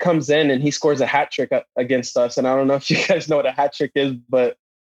 And he comes in and he scores a hat trick against us. And I don't know if you guys know what a hat trick is, but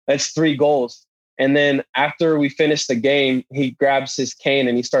that's 3 goals. And then after we finish the game, he grabs his cane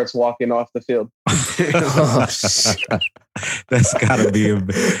and he starts walking off the field. That's gotta be you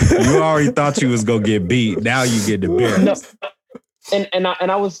already thought you was gonna get beat. Now you get embarrassed. No. And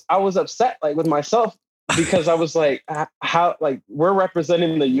I was upset, like, with myself, because I was like, how, like, we're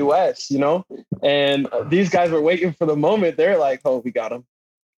representing the US, and these guys were waiting for the moment. They're like, oh, we got him.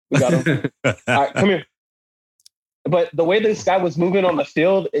 All right, come here. But the way this guy was moving on the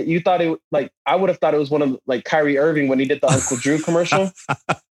field, you thought I would have thought it was one of, like, Kyrie Irving when he did the Uncle Drew commercial.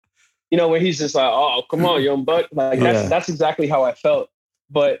 Where he's just like, oh, come on, young buck. Like, that's exactly how I felt.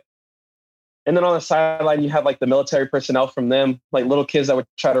 And then on the sideline, you have, like, the military personnel from them, like little kids that would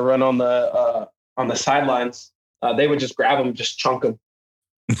try to run on the sidelines. They would just grab them, just chunk them.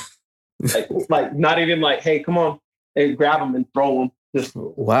 like not even like, hey, come on. They grab them and throw them.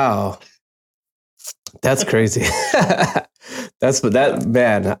 Wow. That's crazy.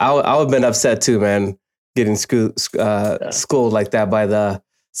 Man. I would have been upset too, man. Getting schooled like that by the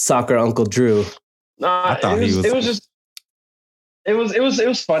soccer Uncle Drew. Nah, it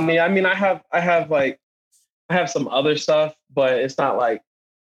was funny. I mean, I have some other stuff, but it's not like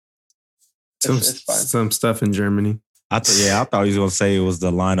it's fine. Some stuff in Germany. I thought he was gonna say it was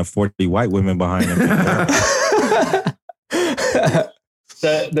the line of 40 white women behind him.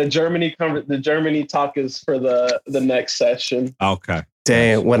 The Germany talk is for the next session. Okay.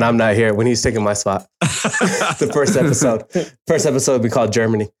 Dang, when I'm not here, when he's taking my spot. The first episode will be called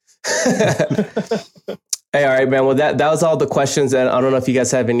Germany. Hey, all right, man. Well, that was all the questions. And I don't know if you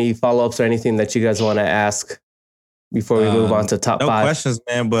guys have any follow-ups or anything that you guys want to ask before we move on to top 5. No questions,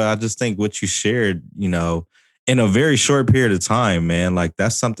 man. But I just think what you shared, in a very short period of time, man, like,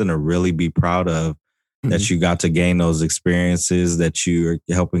 that's something to really be proud of. That you got to gain those experiences, that you're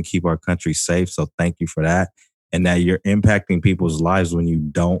helping keep our country safe. So thank you for that. And that you're impacting people's lives when you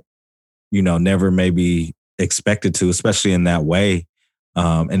don't, never maybe expected to, especially in that way.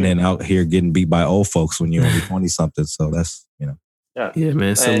 And then out here getting beat by old folks when you're only 20 something. So that's, Yeah,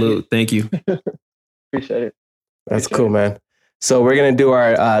 man. Salute. Thank you. Appreciate it. That's cool, man. So we're going to do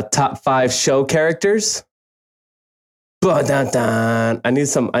our top 5 show characters. Dun, dun, dun. I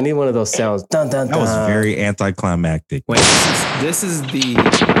need one of those sounds. Dun, dun, dun. That was very anticlimactic. Wait, this is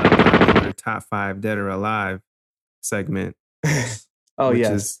the top 5 dead or alive segment. Oh, which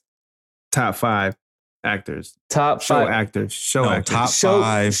yes. is top 5 actors. Top 5 actors. Top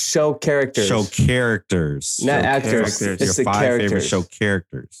 5 show characters. Show characters. Not actors. Characters. It's Your the 5 characters. favorite show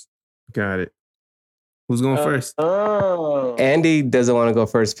characters. Got it. Who's going first? Andy doesn't want to go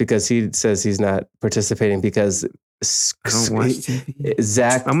first because he says he's not participating because I don't watch TV.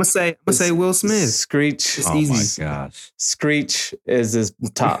 Zach. I'm gonna say Will Smith. Screech. Oh easy. my gosh. Screech is his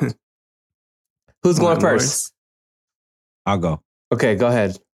top. Who's going first? I'll go. Okay, go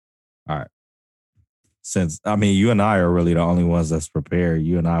ahead. All right. Since, you and I are really the only ones that's prepared.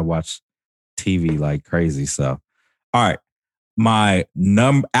 You and I watch TV like crazy. So, all right. My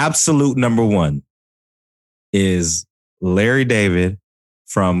absolute number 1 is Larry David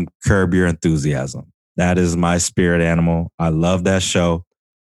from Curb Your Enthusiasm. That is my spirit animal. I love that show.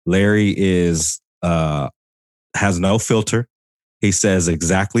 Larry has no filter. He says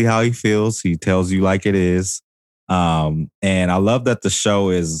exactly how he feels. He tells you like it is. And I love that the show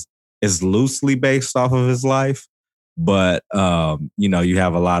is loosely based off of his life, but you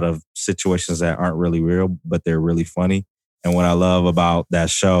have a lot of situations that aren't really real, but they're really funny. And what I love about that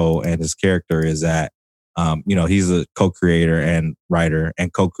show and his character is that he's a co-creator and writer of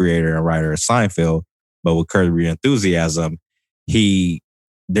Seinfeld, but with Curb Your Enthusiasm,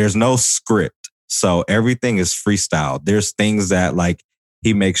 there's no script. So everything is freestyle. There's things that, like,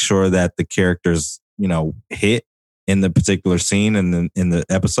 he makes sure that the characters, hit in the particular scene and in the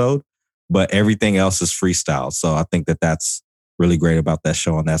episode, but everything else is freestyle. So I think that that's really great about that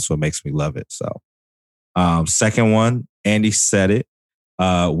show, and that's what makes me love it. So second one, Andy said it.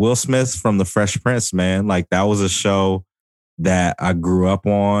 Will Smith from The Fresh Prince, man. Like, that was a show that I grew up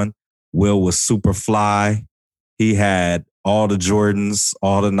on. Will was super fly. He had all the Jordans,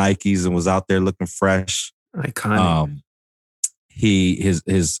 all the Nikes, and was out there looking fresh. Iconic.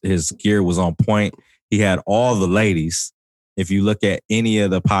 His gear was on point. He had all the ladies. If you look at any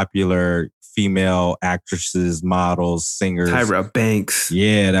of the popular female actresses, models, singers, Tyra Banks.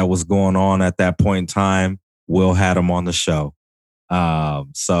 Yeah, that was going on at that point in time. Will had him on the show.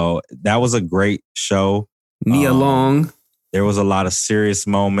 So that was a great show. Nia Long. There was a lot of serious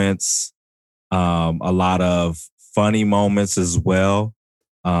moments, a lot of funny moments as well.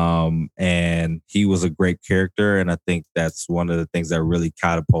 And he was a great character. And I think that's one of the things that really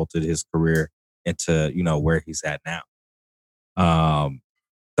catapulted his career into, where he's at now.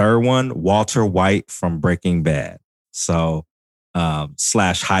 Third one, Walter White from Breaking Bad. So, /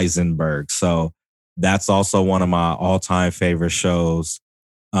 Heisenberg. So that's also one of my all-time favorite shows.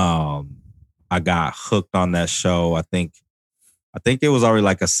 I got hooked on that show. I think it was already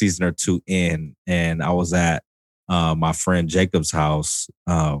like a season or two in, and I was at my friend Jacob's house,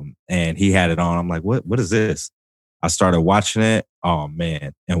 and he had it on. I'm like, what is this? I started watching it. Oh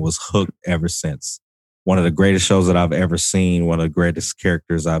man, and was hooked ever since. One of the greatest shows that I've ever seen. One of the greatest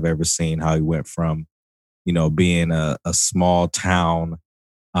characters I've ever seen. How he went from, being a small town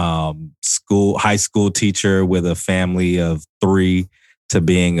high school teacher with a family of 3 to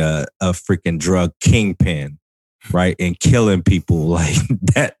being a freaking drug kingpin, right? And killing people. Like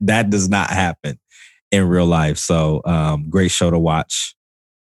that does not happen in real life. So great show to watch.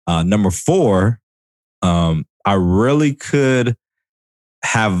 Number 4, I really could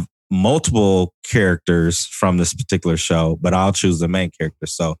have multiple characters from this particular show, but I'll choose the main character.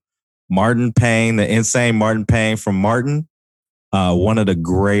 So Martin Payne, the insane Martin Payne from Martin, one of the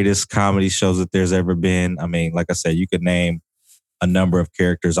greatest comedy shows that there's ever been. I mean, like I said, you could name a number of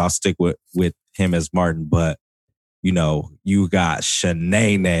characters. I'll stick with him as Martin, but you got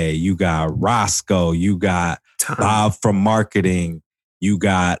Shanae, you got Roscoe, you got Bob from marketing, you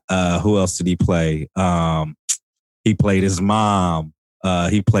got who else did he play? He played his mom.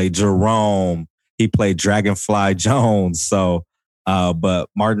 He played Jerome. He played Dragonfly Jones. So, but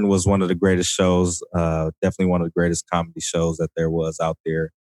Martin was one of the greatest shows. Definitely one of the greatest comedy shows that there was out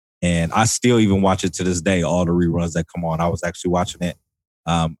there. And I still even watch it to this day, all the reruns that come on. I was actually watching it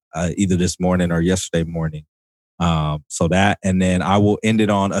either this morning or yesterday morning. So that, and then I will end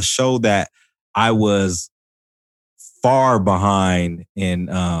it on a show that I was far behind in,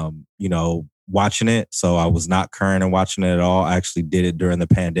 watching it. So I was not current in watching it at all. I actually did it during the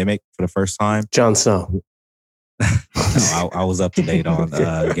pandemic for the first time. Jon Snow. No, I was up to date on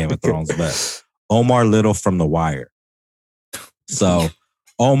Game of Thrones, but Omar Little from The Wire. So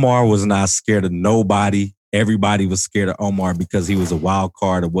Omar was not scared of nobody. Everybody was scared of Omar because he was a wild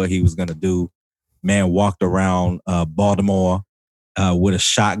card of what he was going to do. Man walked around Baltimore with a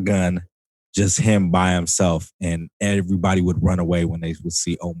shotgun, just him by himself. And everybody would run away when they would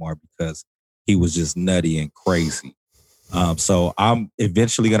see Omar because he was just nutty and crazy. So I'm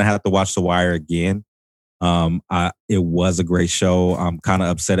eventually going to have to watch The Wire again. It was a great show. I'm kind of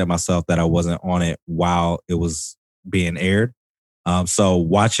upset at myself that I wasn't on it while it was being aired. So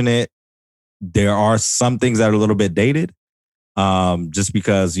watching it, there are some things that are a little bit dated, just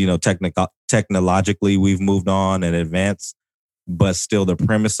because, technologically we've moved on and advanced, but still the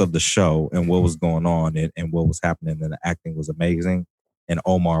premise of the show and what was going on and what was happening and the acting was amazing. And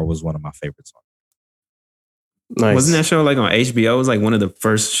Omar was one of my favorites on it. Nice. Wasn't that show like on HBO? It was like one of the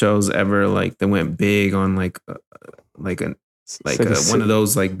first shows ever like that went big on one of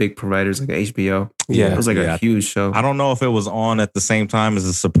those like big providers like HBO. Yeah, it was like a huge show. I don't know if it was on at the same time as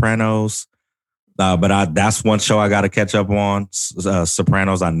The Sopranos, but that's one show I got to catch up on.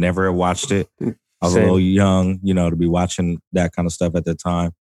 Sopranos, I never watched it. I was a little young, to be watching that kind of stuff at the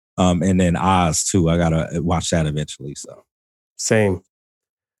time. And then Oz too. I gotta watch that eventually. So same.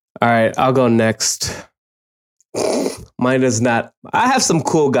 All right, I'll go next. Mine is not. I have some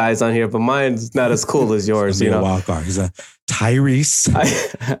cool guys on here, but mine's not as cool as yours. A wild card. He's a Tyrese.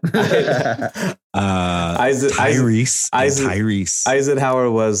 Tyrese. Eisenhower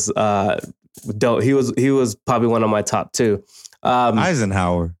was. He was probably one of my top 2.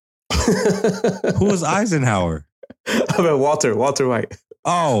 Eisenhower. Who was Eisenhower? I mean Walter White.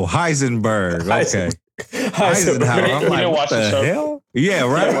 Oh, Heisenberg. Okay. Eisenhower. I'm like, what the hell? Yeah,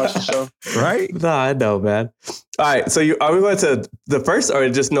 right. Watch the show. Right? Nah, I know, man. All right, so are we going to the first or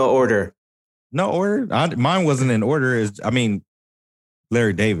just no order? No order. Mine wasn't in order.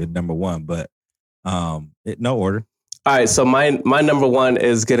 Larry David, number 1, but no order. All right, so my number 1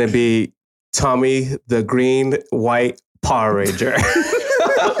 is going to be Tommy the Green White Power Ranger.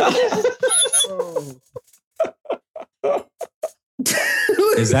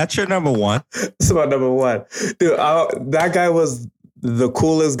 Is that your number one? It's my number one. Dude, that guy was the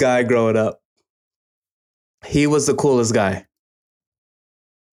coolest guy growing up. He was the coolest guy.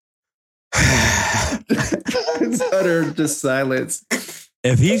 It's utter just silence.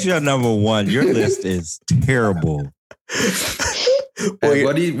 If he's your number one, your list is terrible. Well,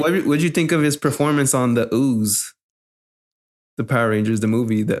 what did you think of his performance on the Ooze? The Power Rangers, the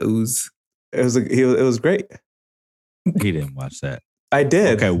movie, the Ooze. It was great. He didn't watch that. I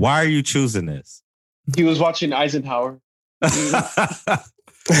did. Okay, why are you choosing this? He was watching Eisenhower.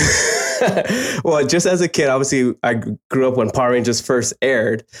 Well, just as a kid, obviously, I grew up when Power Rangers first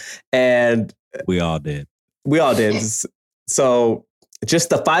aired, and We all did. So just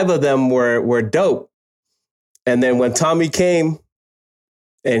the 5 of them were dope. And then when Tommy came,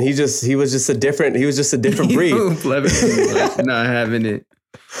 and he was just a different breed. Not having it.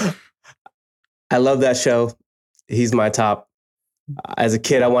 I love that show. He's my top. As a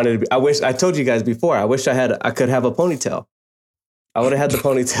kid, I told you guys before, I wish I could have a ponytail. I would have had the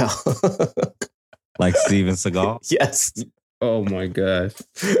ponytail. Like Steven Seagal? Yes. Oh my gosh.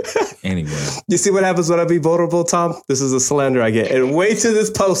 Anyway. You see what happens when I be vulnerable, Tom? This is a slander I get. And wait till this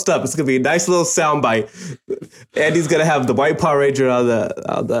post up. It's going to be a nice little soundbite. Andy's going to have the white Power Ranger on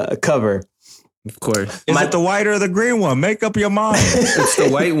the cover. Of course. Is it the white or the green one? Make up your mind. It's the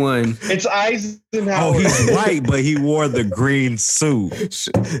white one. It's Eisenhower. Oh, he's white, but he wore the green suit.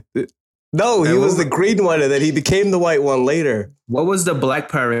 No, he was the green one, and then he became the white one later. What was the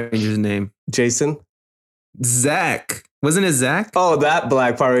black Power Ranger's name? Jason? Zach. Wasn't it Zach? Oh, that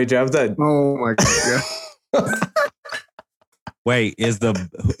black Power Ranger. I was done. Oh my god. Wait, is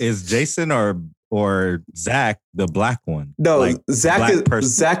Jason or Zach the black one? No, like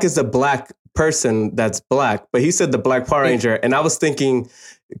Zach is a black person that's black, but he said the black Power Ranger, and I was thinking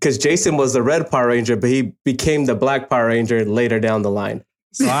because Jason was the red Power Ranger, but he became the black Power Ranger later down the line.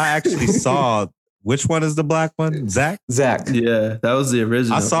 So I actually saw which one is the black one? Zach? Yeah, that was the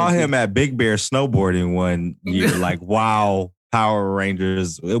original. I saw him at Big Bear snowboarding one year. Like, wow, Power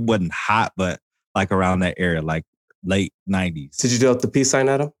Rangers. It wasn't hot, but like around that area, like late 90s. Did you do the peace sign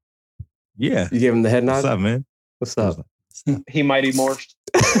at him? Yeah. You gave him the head nod? What's up, man? What's up? He mighty morphed.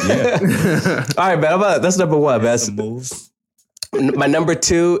 Yeah. All right, man. That's number one, man. My number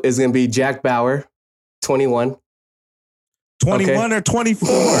 2 is going to be Jack Bauer, 21. 21 or 24?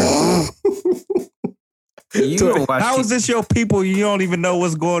 How is this your people? You don't even know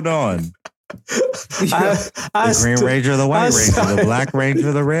what's going on. The Green Ranger, the White Ranger, the Black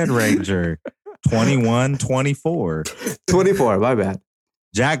Ranger, the Red Ranger. 21, 24. 24, my bad.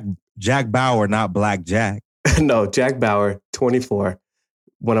 Jack Bauer, not Black Jack. No, Jack Bauer, 24.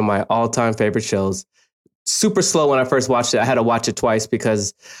 One of my all-time favorite shows. Super slow when I first watched it. I had to watch it twice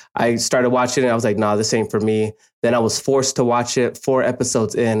because I started watching it. I was like, nah, this ain't for me. Then I was forced to watch it 4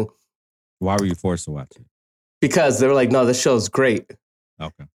 episodes in. Why were you forced to watch it? Because they were like, no, this show's great.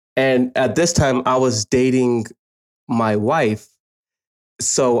 Okay. And at this time, I was dating my wife.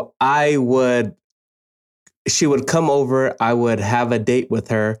 So she would come over, I would have a date with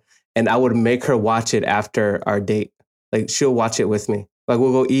her, and I would make her watch it after our date. Like, she'll watch it with me. Like,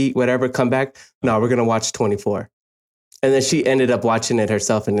 we'll go eat, whatever, come back. No, we're going to watch 24. And then she ended up watching it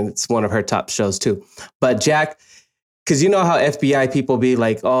herself, and it's one of her top shows too. But Jack, because you know how FBI people be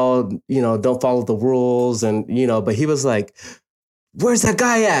like, oh, don't follow the rules. And, but he was like, where's that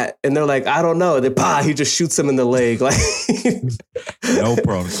guy at? And they're like, I don't know. And then, he just shoots him in the leg. Like, no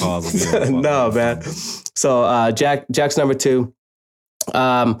protocols. No, man. So Jack's number 2.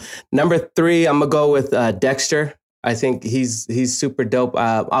 Number 3, I'm going to go with Dexter. I think he's super dope.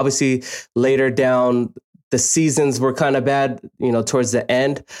 Obviously, later down, the seasons were kind of bad, towards the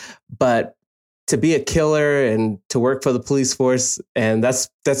end. But to be a killer and to work for the police force, and that's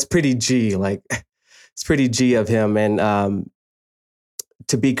pretty G. Like, it's pretty G of him. And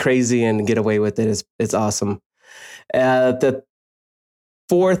to be crazy and get away with it is awesome. The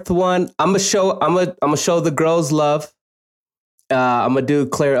 4th one, I'm gonna show the girls love. I'm gonna do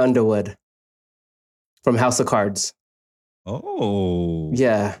Claire Underwood from House of Cards. Oh,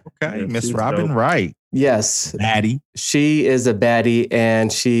 yeah. Okay, Miss Robin dope. Wright. Yes, baddie. She is a baddie,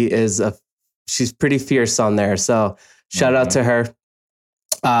 and she's pretty fierce on there. So shout out to her.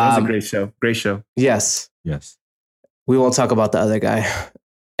 That was a great show. Great show. Yes. We won't talk about the other guy.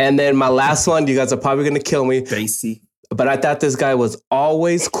 And then my last one, you guys are probably gonna kill me. Stacy. But I thought this guy was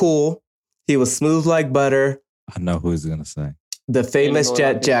always cool. He was smooth like butter. I know who he's gonna say. The famous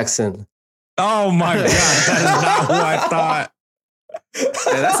Jet Jackson. Oh my God, that is not who I thought.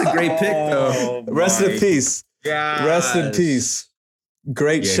 Yeah, that's a great pick, though. Rest in peace. Gosh. Rest in peace.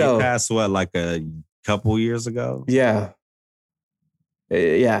 Great show. He passed like a couple years ago? Yeah.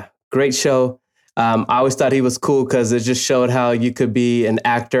 Yeah, great show. I always thought he was cool because it just showed how you could be an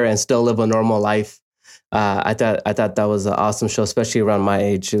actor and still live a normal life. I thought that was an awesome show, especially around my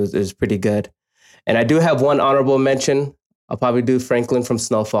age. It was pretty good. And I do have one honorable mention. I'll probably do Franklin from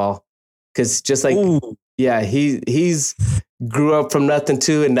Snowfall, because just like, yeah, he's grew up from nothing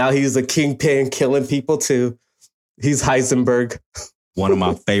too, and now he's a kingpin killing people too. He's Heisenberg. One of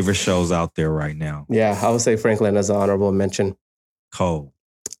my favorite shows out there right now. Yeah, I would say Franklin as an honorable mention. Cold.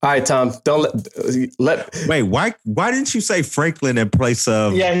 All right, Tom, don't let. Wait, why didn't you say Franklin in place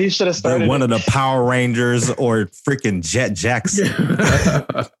of Yeah, he should have started one of the Power Rangers or freaking Jet Jackson?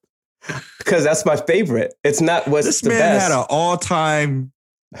 Because that's my favorite. It's not what's This the man best. had an all-time,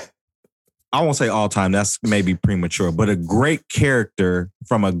 I won't say all-time, that's maybe premature, but a great character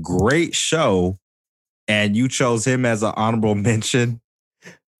from a great show, and you chose him as an honorable mention.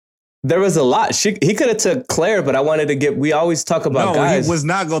 There was a lot. He could have took Claire, but I wanted to get. We always talk about guys. He was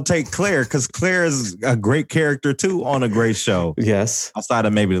not going to take Claire, because Claire is a great character too on a great show. Yes. Outside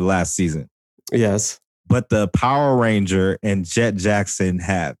of maybe the last season. Yes. But the Power Ranger and Jet Jackson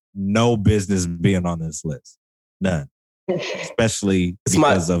have no business being on this list. None. Especially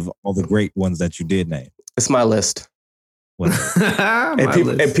because of all the great ones that you did name. It's my list. And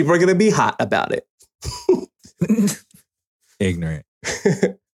people are going to be hot about it. Ignorant.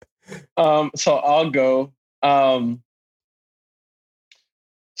 So I'll go.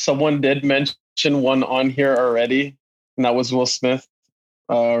 Someone did mention one on here already, and that was Will Smith,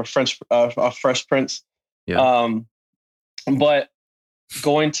 Fresh Prince. Yeah. But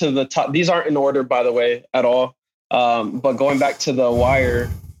going to the top, these aren't in order, by the way, at all. But going back to The Wire,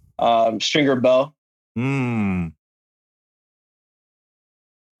 Stringer Bell.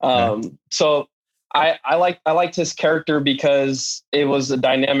 So I liked his character because it was a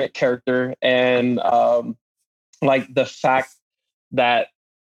dynamic character, and like the fact that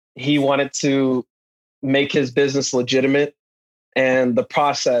he wanted to make his business legitimate, and the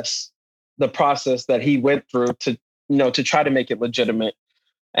process that he went through to try to make it legitimate.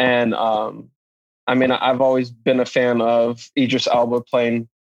 And I mean, I've always been a fan of Idris Elba playing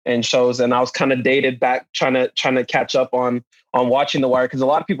in shows, and I was kind of dated back trying to catch up on watching The Wire, because a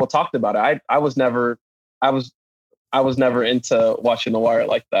lot of people talked about it. I was never into watching The Wire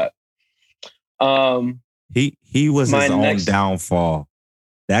like that. He was his own downfall.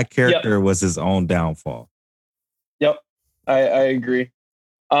 That character was his own downfall. Yep, I agree.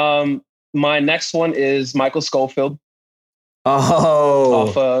 My next one is Michael Scofield.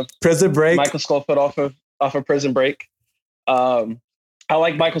 Off of Prison Break. Michael Scofield off of Prison Break. I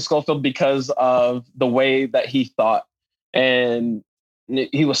like Michael Scofield because of the way that he thought, and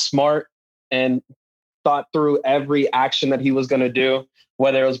he was smart and thought through every action that he was going to do,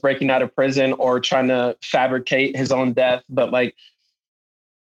 whether it was breaking out of prison or trying to fabricate his own death. But like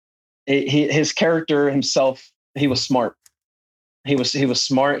his character himself, he was smart. He was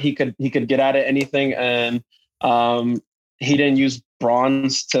smart. He could get out of anything, and he didn't use brawn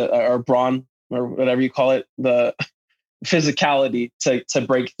or whatever you call it, the physicality to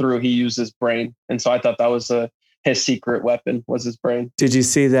break through. He used his brain, and so I thought that was his secret weapon was his brain. Did you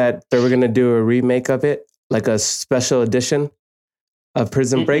see that they were going to do a remake of it, like a special edition of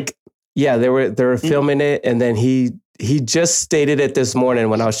Prison Break? Yeah, they were filming it, and then he just stated it this morning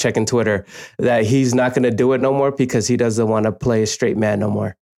when I was checking Twitter that he's not going to do it no more because he doesn't want to play a straight man no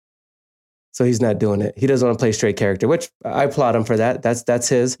more. So he's not doing it. He doesn't want to play a straight character, which I applaud him for that. That's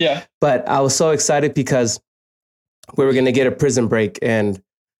his. Yeah. But I was so excited because we were going to get a Prison Break, and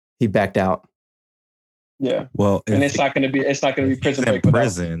he backed out. Yeah. Well, and it's not going to be Prison Break. In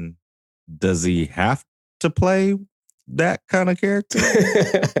prison, does he have to play that kind of character?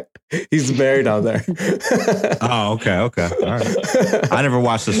 He's married on there. Oh, okay. All right. I never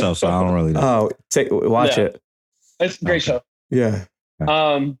watched the show, so I don't really know. Watch it. It's a great show. Yeah.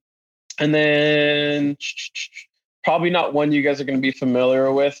 And then probably not one you guys are going to be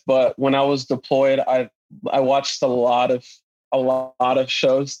familiar with, but when I was deployed, I watched a lot of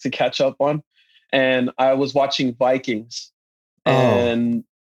shows to catch up on, and I was watching Vikings. And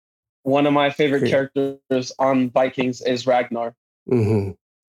one of my favorite characters on Vikings is Ragnar. Mm-hmm.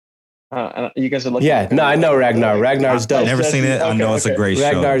 You guys are looking. Yeah, no, I know Ragnar. Ragnar's dope. I've never seen it. I know it's a great show.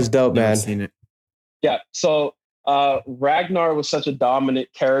 Ragnar's dope, man. Never seen it. Yeah. So Ragnar was such a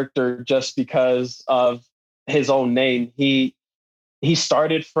dominant character just because of his own name. He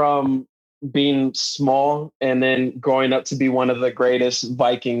started from being small and then growing up to be one of the greatest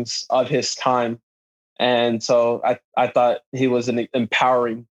Vikings of his time. And so I thought he was an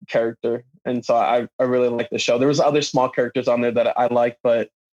empowering character. And so I really liked the show. There was other small characters on there that I liked, but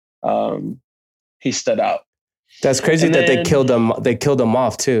he stood out. That's crazy And that they then- killed them. They killed them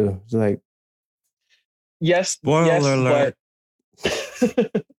off too. It's like, Yes, Spoiler yes, alert.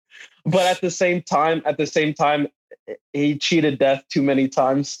 but at the same time, he cheated death too many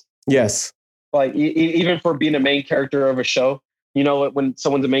times. yes, Like even for being a main character of a show, you know, when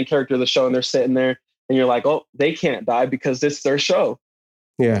someone's a main character of the show and they're sitting there and you're like, oh, they can't die because it's their show.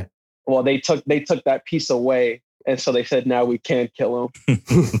 yeah. Well, they took that piece away, and so they said now we can't kill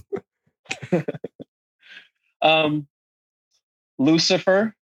him.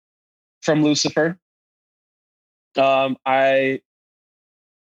 Lucifer, from Lucifer. I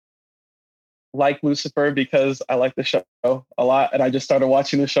like Lucifer because I like the show a lot, and I just started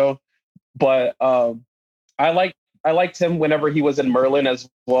watching the show. But I liked him whenever he was in Merlin as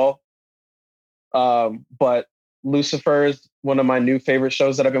well. But Lucifer is one of my new favorite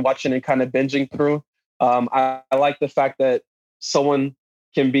shows that I've been watching and kind of binging through. I like the fact that someone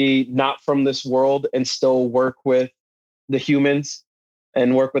can be not from this world and still work with the humans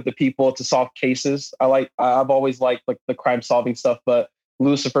and work with the people to solve cases. I've always liked like the crime solving stuff, but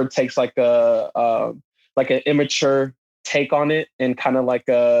Lucifer takes like an immature take on it and kind of like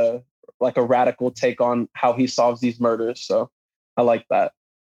a radical take on how he solves these murders. So I like that.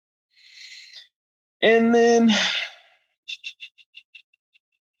 And then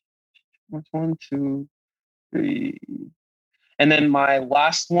what's 1, 2, 3. And then my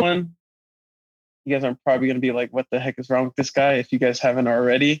last one, you guys are probably going to be like, what the heck is wrong with this guy? If you guys haven't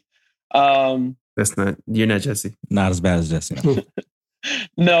already. You're not Jesse. Not as bad as Jesse.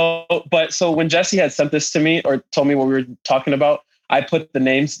 No, but so when Jesse had sent this to me or told me what we were talking about, I put the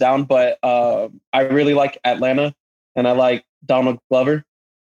names down, but I really like Atlanta and I like Donald Glover.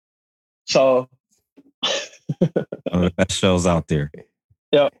 So The best shows out there.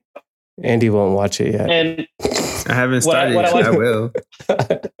 yeah. Andy won't watch it yet. And I haven't What I- started. what I yet. like- I will.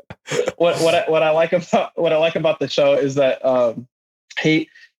 what I like about the show is that he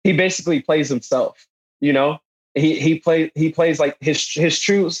basically plays himself. You know, he plays like his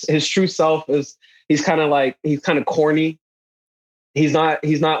true self is he's kind of corny. He's not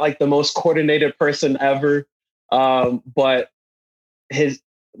like the most coordinated person ever. But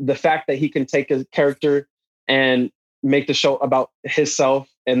the fact that he can take his character and make the show about himself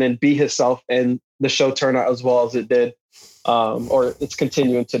and then be himself and the show turn out as well as it did, or it's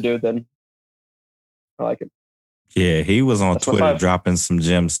continuing to do, then I like it. Yeah, he was on That's my Twitter five. dropping some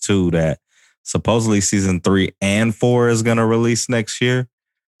gems too that supposedly season 3 and 4 is going to release next year.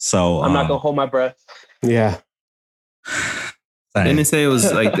 So I'm not gonna hold my breath. Yeah. Didn't it say it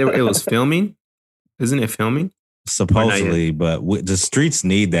was like it was filming? Isn't it filming? supposedly, but the streets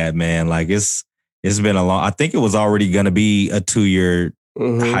need that, man. Like it's been a long. I think it was already going to be a 2-year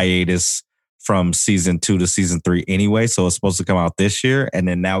Mhm. hiatus from season 2 to season 3 anyway. So it's supposed to come out this year, and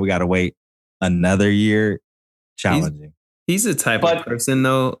then now we got to wait another year. Challenging. He's the type But- of person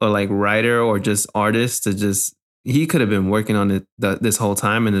though, or like writer or just artist to just he could have been working on it this whole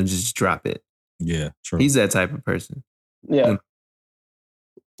time and then just drop it. Yeah, true. He's that type of person. Yeah.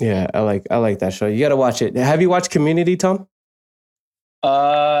 Yeah, I like that show. You got to watch it. Have you watched Community, Tom?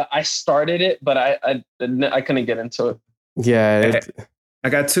 I started it, but I couldn't get into it. Yeah. I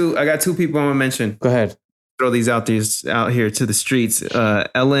got two people I want to mention. Go ahead. Throw these out here to the streets.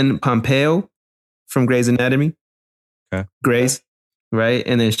 Ellen Pompeo from Grey's Anatomy. Okay. Grey's, right?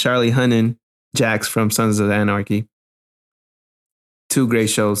 And then Charlie Hunnam, Jax from Sons of Anarchy. 2 great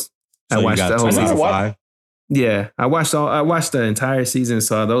shows. So I you watched got the whole season season. 5. Yeah, I watched the entire season.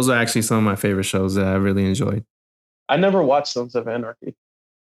 So those are actually some of my favorite shows that I really enjoyed. It I never watched Sons of Anarchy.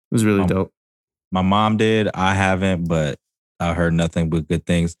 was really dope. My mom did. I haven't, but I heard nothing but good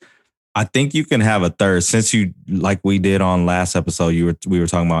things. I think you can have a third since you, like we did on last episode. We were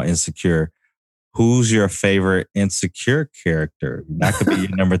talking about Insecure. Who's your favorite Insecure character? That could be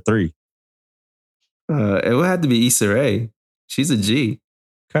your number 3. It would have to be Issa Rae. She's a G.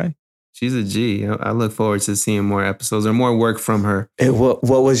 Okay. She's a G. I look forward to seeing more episodes or more work from her. What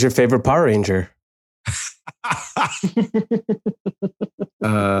was your favorite Power Ranger?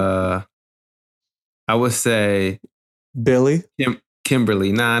 I would say Billy?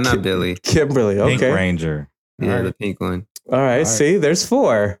 Kimberly. Nah, not Billy. Kimberly. Pink Okay. Ranger. Yeah, the pink one. All right. See, there's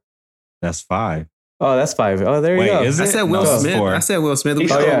 4. That's 5. Oh, that's 5. Oh, there you Wait, go. is I it? said Will No, it's Smith. 4. I said Will Smith.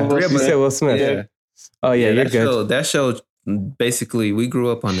 We Oh, Oh, said yeah. Will You Smith. said Will Smith. Yeah. Oh, yeah, you're good. That show, basically, we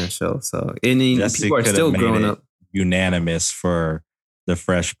grew up on that show. So any Jesse people are could still have made growing it up. unanimous for the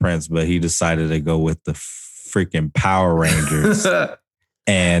Fresh Prince, but he decided to go with the freaking Power Rangers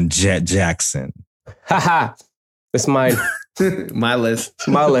and Jet Jackson. Haha. It's mine. My list.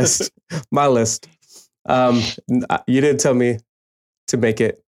 My list. My list. You didn't tell me to make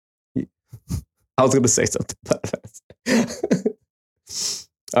it. I was going to say something about that.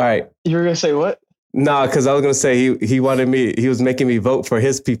 All right. You were gonna say what? Nah, because I was going to say he wanted me, he was making me vote for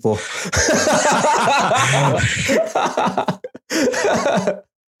his people.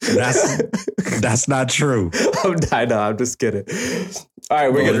 That's not true. I know, I'm just kidding. All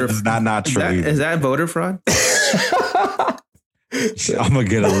right, we're going It's not true. Is that voter fraud? I'm gonna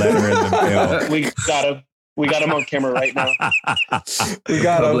get a letter in the mail. We got him on camera right now. We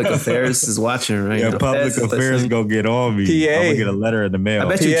got Public Affairs is watching right now. Public Affairs gonna get on me. PA. I'm gonna get a letter in the mail. I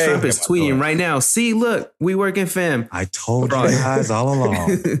bet you PA. Trump is tweeting right now. See, look, we work in fam. I told you guys all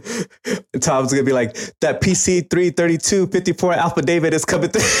along. Tom's going to be like, that PC 332 54 Alpha David is coming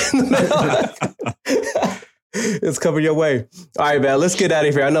through. It's coming your way. All right, man, let's get out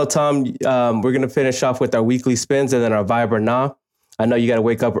of here. I know, Tom, we're going to finish off with our weekly spins and then our vibe or nah. I know you got to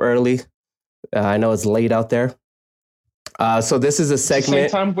wake up early. I know it's late out there. So this is a Same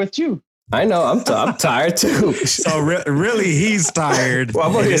segment. time with you. I know, I'm tired too. So really, he's tired. Well,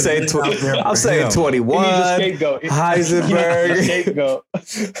 I'm going to say, I'm saying 21. He needs a scapegoat. Heisenberg. Scapegoat.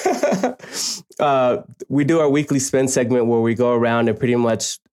 We do our weekly spin segment where we go around and pretty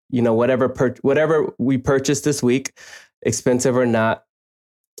much, whatever we purchased this week, expensive or not,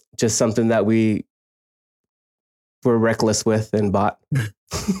 just something that we were reckless with and bought.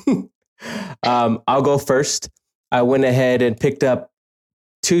 I'll go first. I went ahead and picked up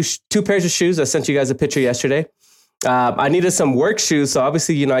two pairs of shoes. I sent you guys a picture yesterday. I needed some work shoes. So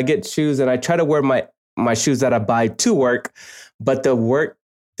obviously, I get shoes and I try to wear my shoes that I buy to work, but the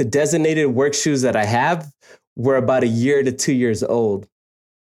designated work shoes that I have were about 1 year to 2 years old,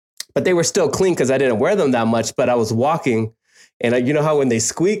 but they were still clean because I didn't wear them that much, but I was walking and you know how when they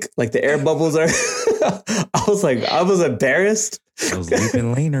squeak, like the air bubbles are, I was embarrassed. Those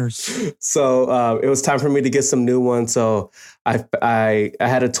leaping leaners. So it was time for me to get some new ones. So I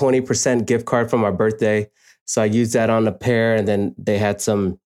had a 20% gift card for my birthday. So I used that on a pair, and then they had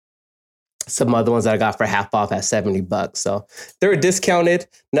some other ones that I got for half off at $70. So they were discounted,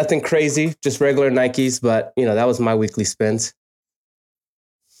 nothing crazy, just regular Nikes. But that was my weekly spends.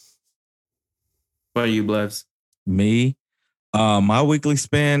 What are you, Blevs? Me, my weekly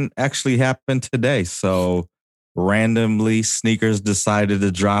spend actually happened today. So randomly, sneakers decided to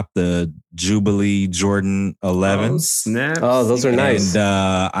drop the Jubilee Jordan 11. Oh, snap. Oh, those are nice.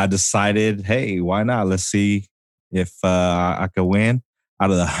 And I decided, hey, why not? Let's see if I could win.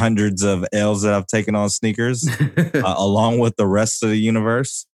 Out of the hundreds of L's that I've taken on sneakers, along with the rest of the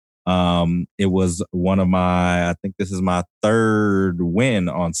universe, it was I think this is my third win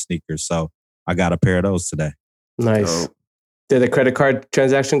on sneakers. So I got a pair of those today. Nice. Oh. Did the credit card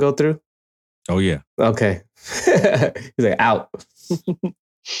transaction go through? Oh, yeah. Okay. He's like, out.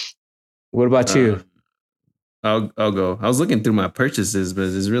 What about you? I'll go. I was looking through my purchases,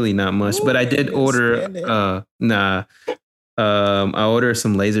 but there's really not much. But I did order. I ordered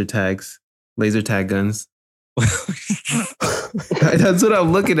some laser tag guns. That's what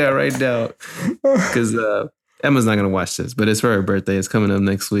I'm looking at right now. Because Emma's not gonna watch this, but it's for her birthday. It's coming up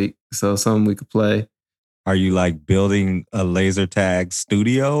next week, so something we could play. Are you like building a laser tag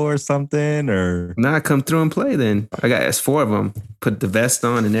studio or something? Or Come through and play then. It's 4 of them. Put the vest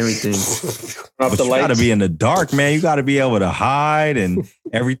on and everything. but you gotta be in the dark, man. You gotta be able to hide and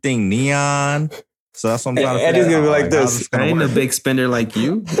everything neon. So that's what I'm trying to Eddie's gonna be like this. I ain't a big spender like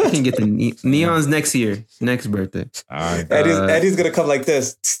you. I can get the neons next year, next birthday. All right. Eddie's gonna come like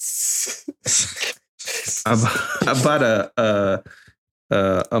this. I bought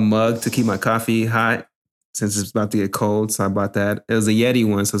a mug to keep my coffee hot since it's about to get cold. So I bought that. It was a Yeti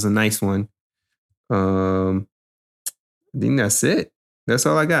one, so it's a nice one. I think that's it. That's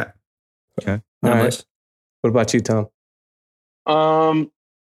all I got. Okay. All right. What about you, Tom?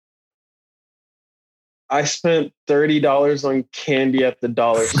 I spent $30 on candy at the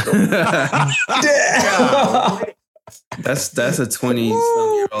dollar store. That's a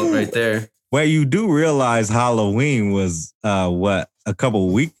 20-some-year-old right there. Well, you do realize Halloween was a couple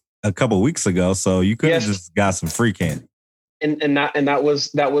weeks ago, so you could have just got some free candy. And that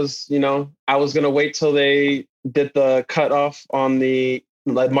was I was gonna wait till they did the cutoff on the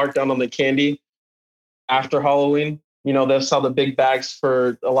markdown on the candy after Halloween. They'll sell the big bags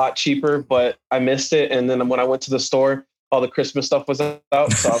for a lot cheaper, but I missed it. And then when I went to the store, all the Christmas stuff was out,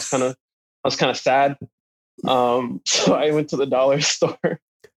 so I was kind of sad. So I went to the dollar store.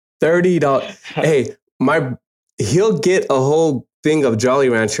 $30. Hey, he'll get a whole thing of Jolly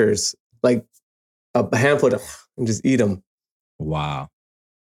Ranchers, like a handful and just eat them. Wow.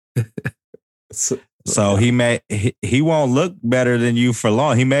 So he won't look better than you for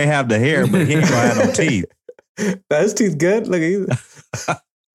long. He may have the hair, but he ain't gonna have no teeth. His teeth good. Look at you.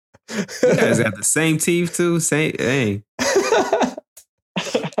 You guys got the same teeth too. Same. Hey, That's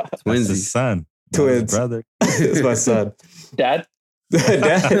his twinsies. son. Twins. His brother. It's my son. Dad?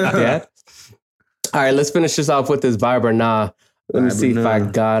 Dad. All right, let's finish this off with this Vibe or Nah. Let me Vibe or see if I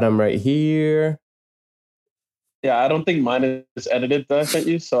Nah. got him right here. Yeah, I don't think mine is edited that I sent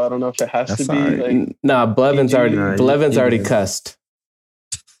you, so I don't know if it has That's to be. all right. Like, Nah, Blevins already. Nah, Blevins he already did. cussed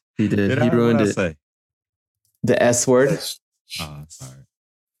He did. Did He I? ruined What'd I it. say? the S word. Oh, sorry.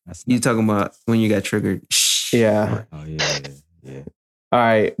 That's You not, talking about when you got triggered? Shh. Yeah. oh yeah. All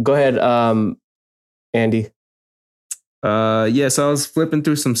right, go ahead, Andy. Yeah, so I was flipping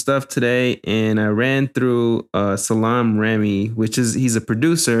through some stuff today and I ran through Salam Remy, he's a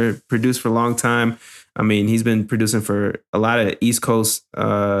producer, produced for a long time. I mean, he's been producing for a lot of East Coast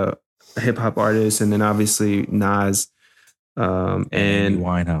hip hop artists and then obviously Nas And and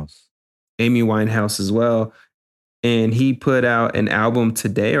Amy Winehouse as well. And he put out an album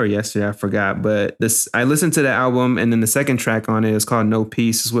today or yesterday, I forgot. But I listened to the album, and then the second track on it is called No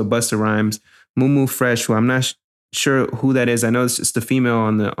Peace. It's with Busta Rhymes, Mumu Fresh, who I'm not sure who that is. I know it's just the female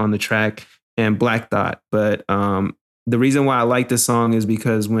on the track, and Black Thought. But the reason why I like this song is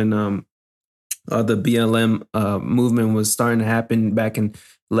because when the BLM movement was starting to happen back in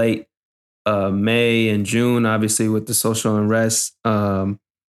late May and June, obviously with the social unrest,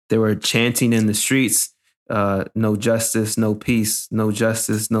 they were chanting in the streets. No justice, no peace, no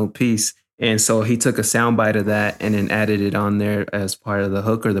justice, no peace. And so he took a soundbite of that and then added it on there as part of the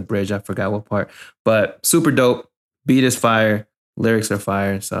hook or the bridge. I forgot what part, but super dope. Beat is fire. Lyrics are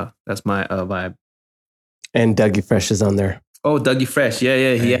fire. So that's my vibe. And Dougie Fresh is on there. Oh, Dougie Fresh. Yeah.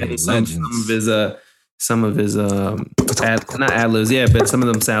 He Hey, added legends. some of his not ad-libs. Yeah, but some of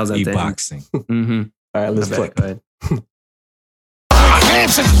them sounds I think. Beatboxing. Mm-hmm. All right, let's play. Go ahead.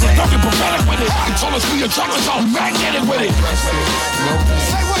 Ancestors were talking prophetic with it. He told us we attracted so magnetic with it.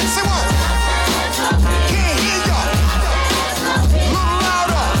 Say what? Say what? Can't hear y'all. Little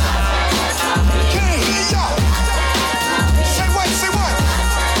louder. Can't hear y'all. Say what? Say what?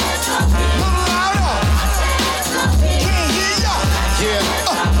 Little louder. Can't hear y'all. Yeah.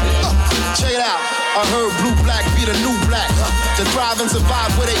 Check it out. I heard blue black be the new black. To thrive and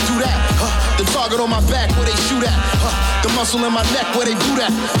survive where they do that. The target on my back where they shoot at. The muscle in my neck where they do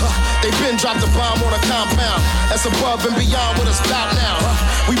that. They been dropped a bomb on a compound. That's above and beyond what it's about now.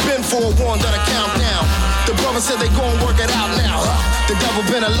 We been forewarned that a countdown. The brother said they gon' work it out now. The devil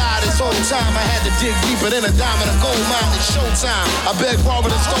been a lie this whole time. I had to dig deeper than a diamond, a gold mine. It's showtime. I beg Barbara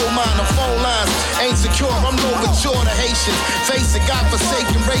to stole mine. The phone lines ain't secure. I'm no mature to Haitian. Facing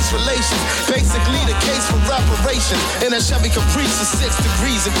God-forsaken race relations. Basically the case for reparations. In a Chevy Caprice is 6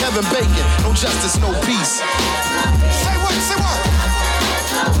 degrees and Kevin Bacon. No justice, no peace. Say what? Say what?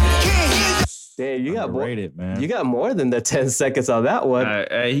 Can't hear you. Damn, you got more. Underrated, man. You got more than the 10 seconds on that one.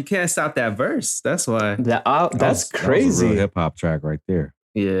 He can't stop that verse. That's why. That's That was crazy. a real hip hop track right there.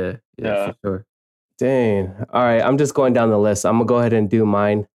 Yeah, Yeah. for sure. Dang. All right, I'm just going down the list. I'm gonna go ahead and do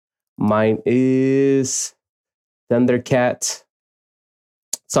mine. Mine is Thundercat.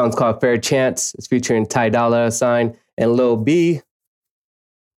 Song's called Fair Chance. It's featuring Ty Dolla $ign and Lil B.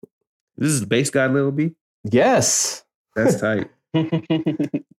 This is the bass guy, Lil B. Yes. That's tight.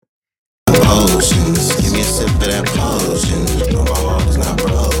 Potions, give me a sip of that potion. No, my heart is not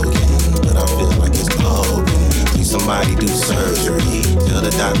broken, but I feel like it's broken. Need somebody do surgery. Tell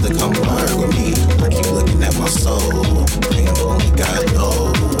the doctor come work with me. I keep looking at my soul, and only God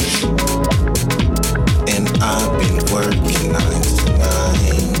knows. And I've been working 9 to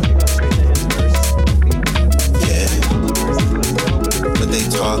 9. Yeah, but they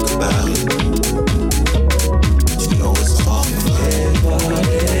talk about it. You know it's all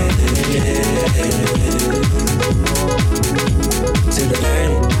To the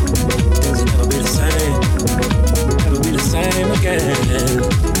end, things will never be the same. Never be the same again.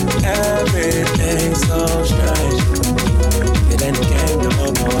 Everything's so strange. It ain't a game no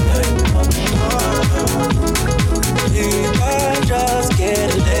more. People just get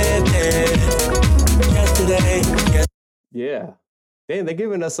lifted. Yesterday. Yeah. Dang, they're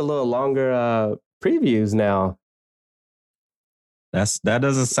giving us a little longer previews now. That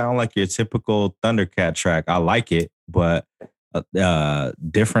doesn't sound like your typical Thundercat track. I like it, but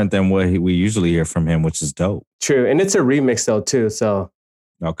different than what we usually hear from him, which is dope. True. And it's a remix though, too. So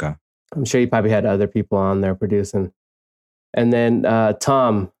Okay. I'm sure you probably had other people on there producing. And then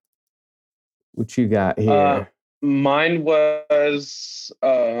Tom, what you got here? Mine was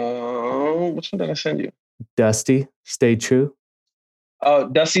which one did I send you? Dusty, Stay True. Oh,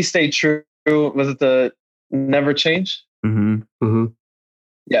 Dusty Stay True. Was it the Never Change? Mm-hmm. Mm-hmm.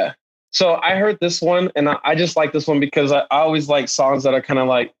 Yeah. So I heard this one and I just like this one because I always like songs that are kind of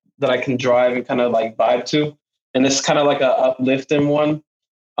like that I can drive and kind of like vibe to. And it's kind of like a uplifting one.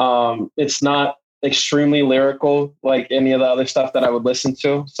 It's not extremely lyrical like any of the other stuff that I would listen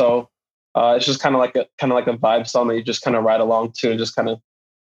to. So it's just kind of like a vibe song that you just kind of ride along to and just kind of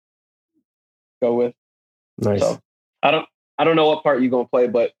go with. Nice. So I don't know what part you're gonna play,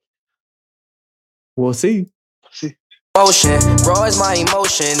 but we'll see. Motion, raw is my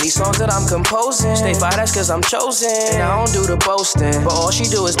emotion. These songs that I'm composing, stay fire, that's cause I'm chosen. And I don't do the boasting, but all she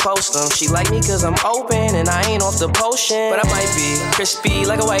do is post them. She like me cause I'm open, and I ain't off the potion. But I might be crispy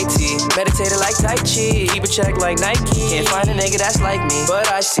like a white tee, meditated like Tai Chi, keep a check like Nike. Can't find a nigga that's like me, but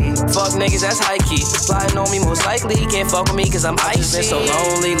I see fuck niggas that's high key, plotting on me most likely. Can't fuck with me cause I'm icy. Been so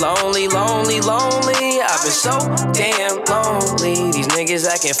lonely, lonely, lonely, lonely. I've been so damn lonely. These niggas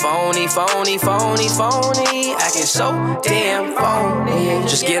acting phony, phony, phony, phony. Acting so damn phony.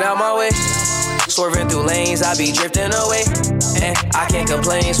 Just get out my way. Swerving through lanes, I be drifting away. And I can't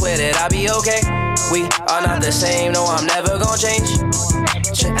complain, swear that I be okay. We are not the same, no, I'm never gonna change.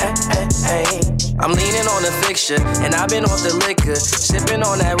 I'm leaning on the fixture, and I've been off the liquor. Sipping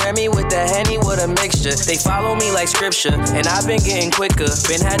on that Remy with the Henny with a mixture. They follow me like scripture, and I've been getting quicker.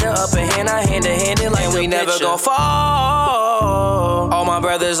 Been had the upper hand, I hand to hand it like and we never gon' fall. All my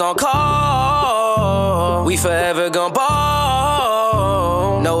brothers on call. We forever gon'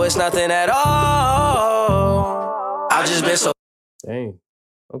 ball. No, it's nothing at all. I just been so. Dang.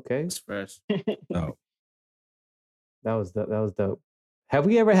 Okay. It's fresh. Oh. That was dope. Have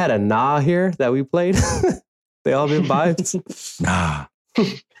we ever had a nah here that we played? They all been vibes? Nah.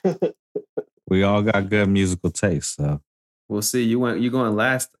 We all got good musical taste, so we'll see. You going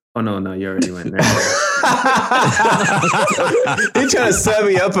last? Oh no, you already went. He trying to set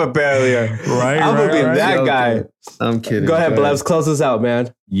me up earlier. Right. I'm gonna be that guy. I'm kidding. Go ahead, Blevs. Close us out,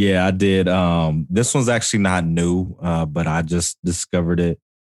 man. Yeah, I did. This one's actually not new, but I just discovered it.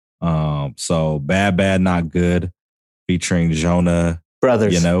 So Bad Not Good, featuring Jonah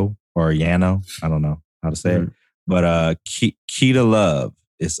Brothers, or Yano. I don't know how to say it, but key to love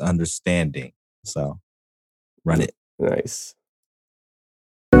is understanding. So run it. Nice.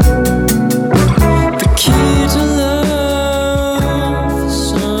 The key to love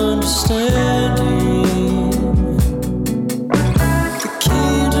is understanding. The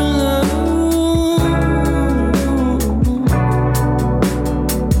key to love.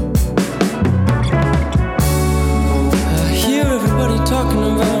 I hear everybody talking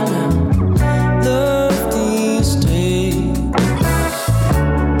about love these days,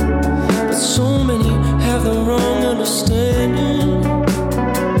 but so many have the wrong understanding.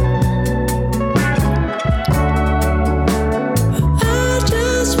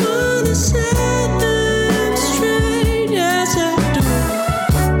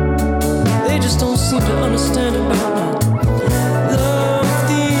 Seem to understand about me. Love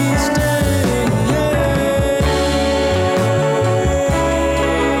these days.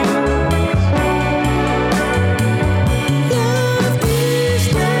 Love these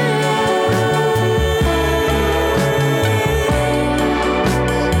days.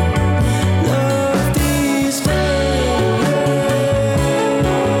 Love these days.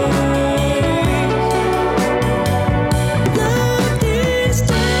 Love these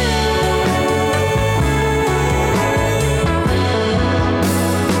days.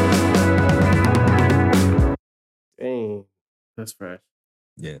 That's fresh.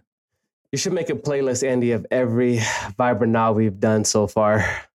 Yeah. You should make a playlist, Andy, of every Vibrant Now we've done so far.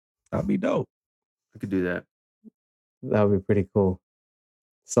 That'd be dope. I could do that. That would be pretty cool.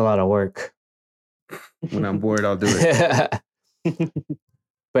 It's a lot of work. When I'm bored, I'll do it.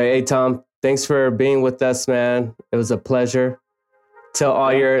 But hey, Tom, thanks for being with us, man. It was a pleasure.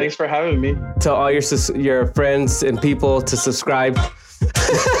 Thanks for having me. Tell all your friends and people to subscribe.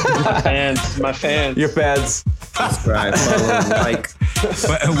 My fans. Your fans. Subscribe, follow, like.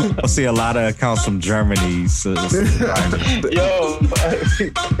 But we'll see a lot of accounts from Germany. Yo,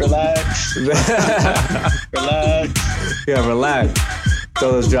 relax. Relax. Yeah, relax.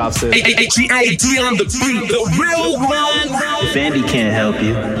 Throw those drops in. If Andy can't help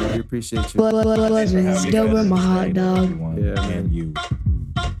you, We appreciate you. Blevins, Dober, my hot dog. Yeah, man. And you.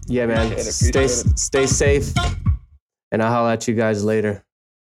 Yeah, man. Stay safe. And I'll holler at you guys later.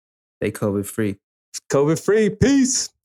 Stay COVID free. COVID free. Peace.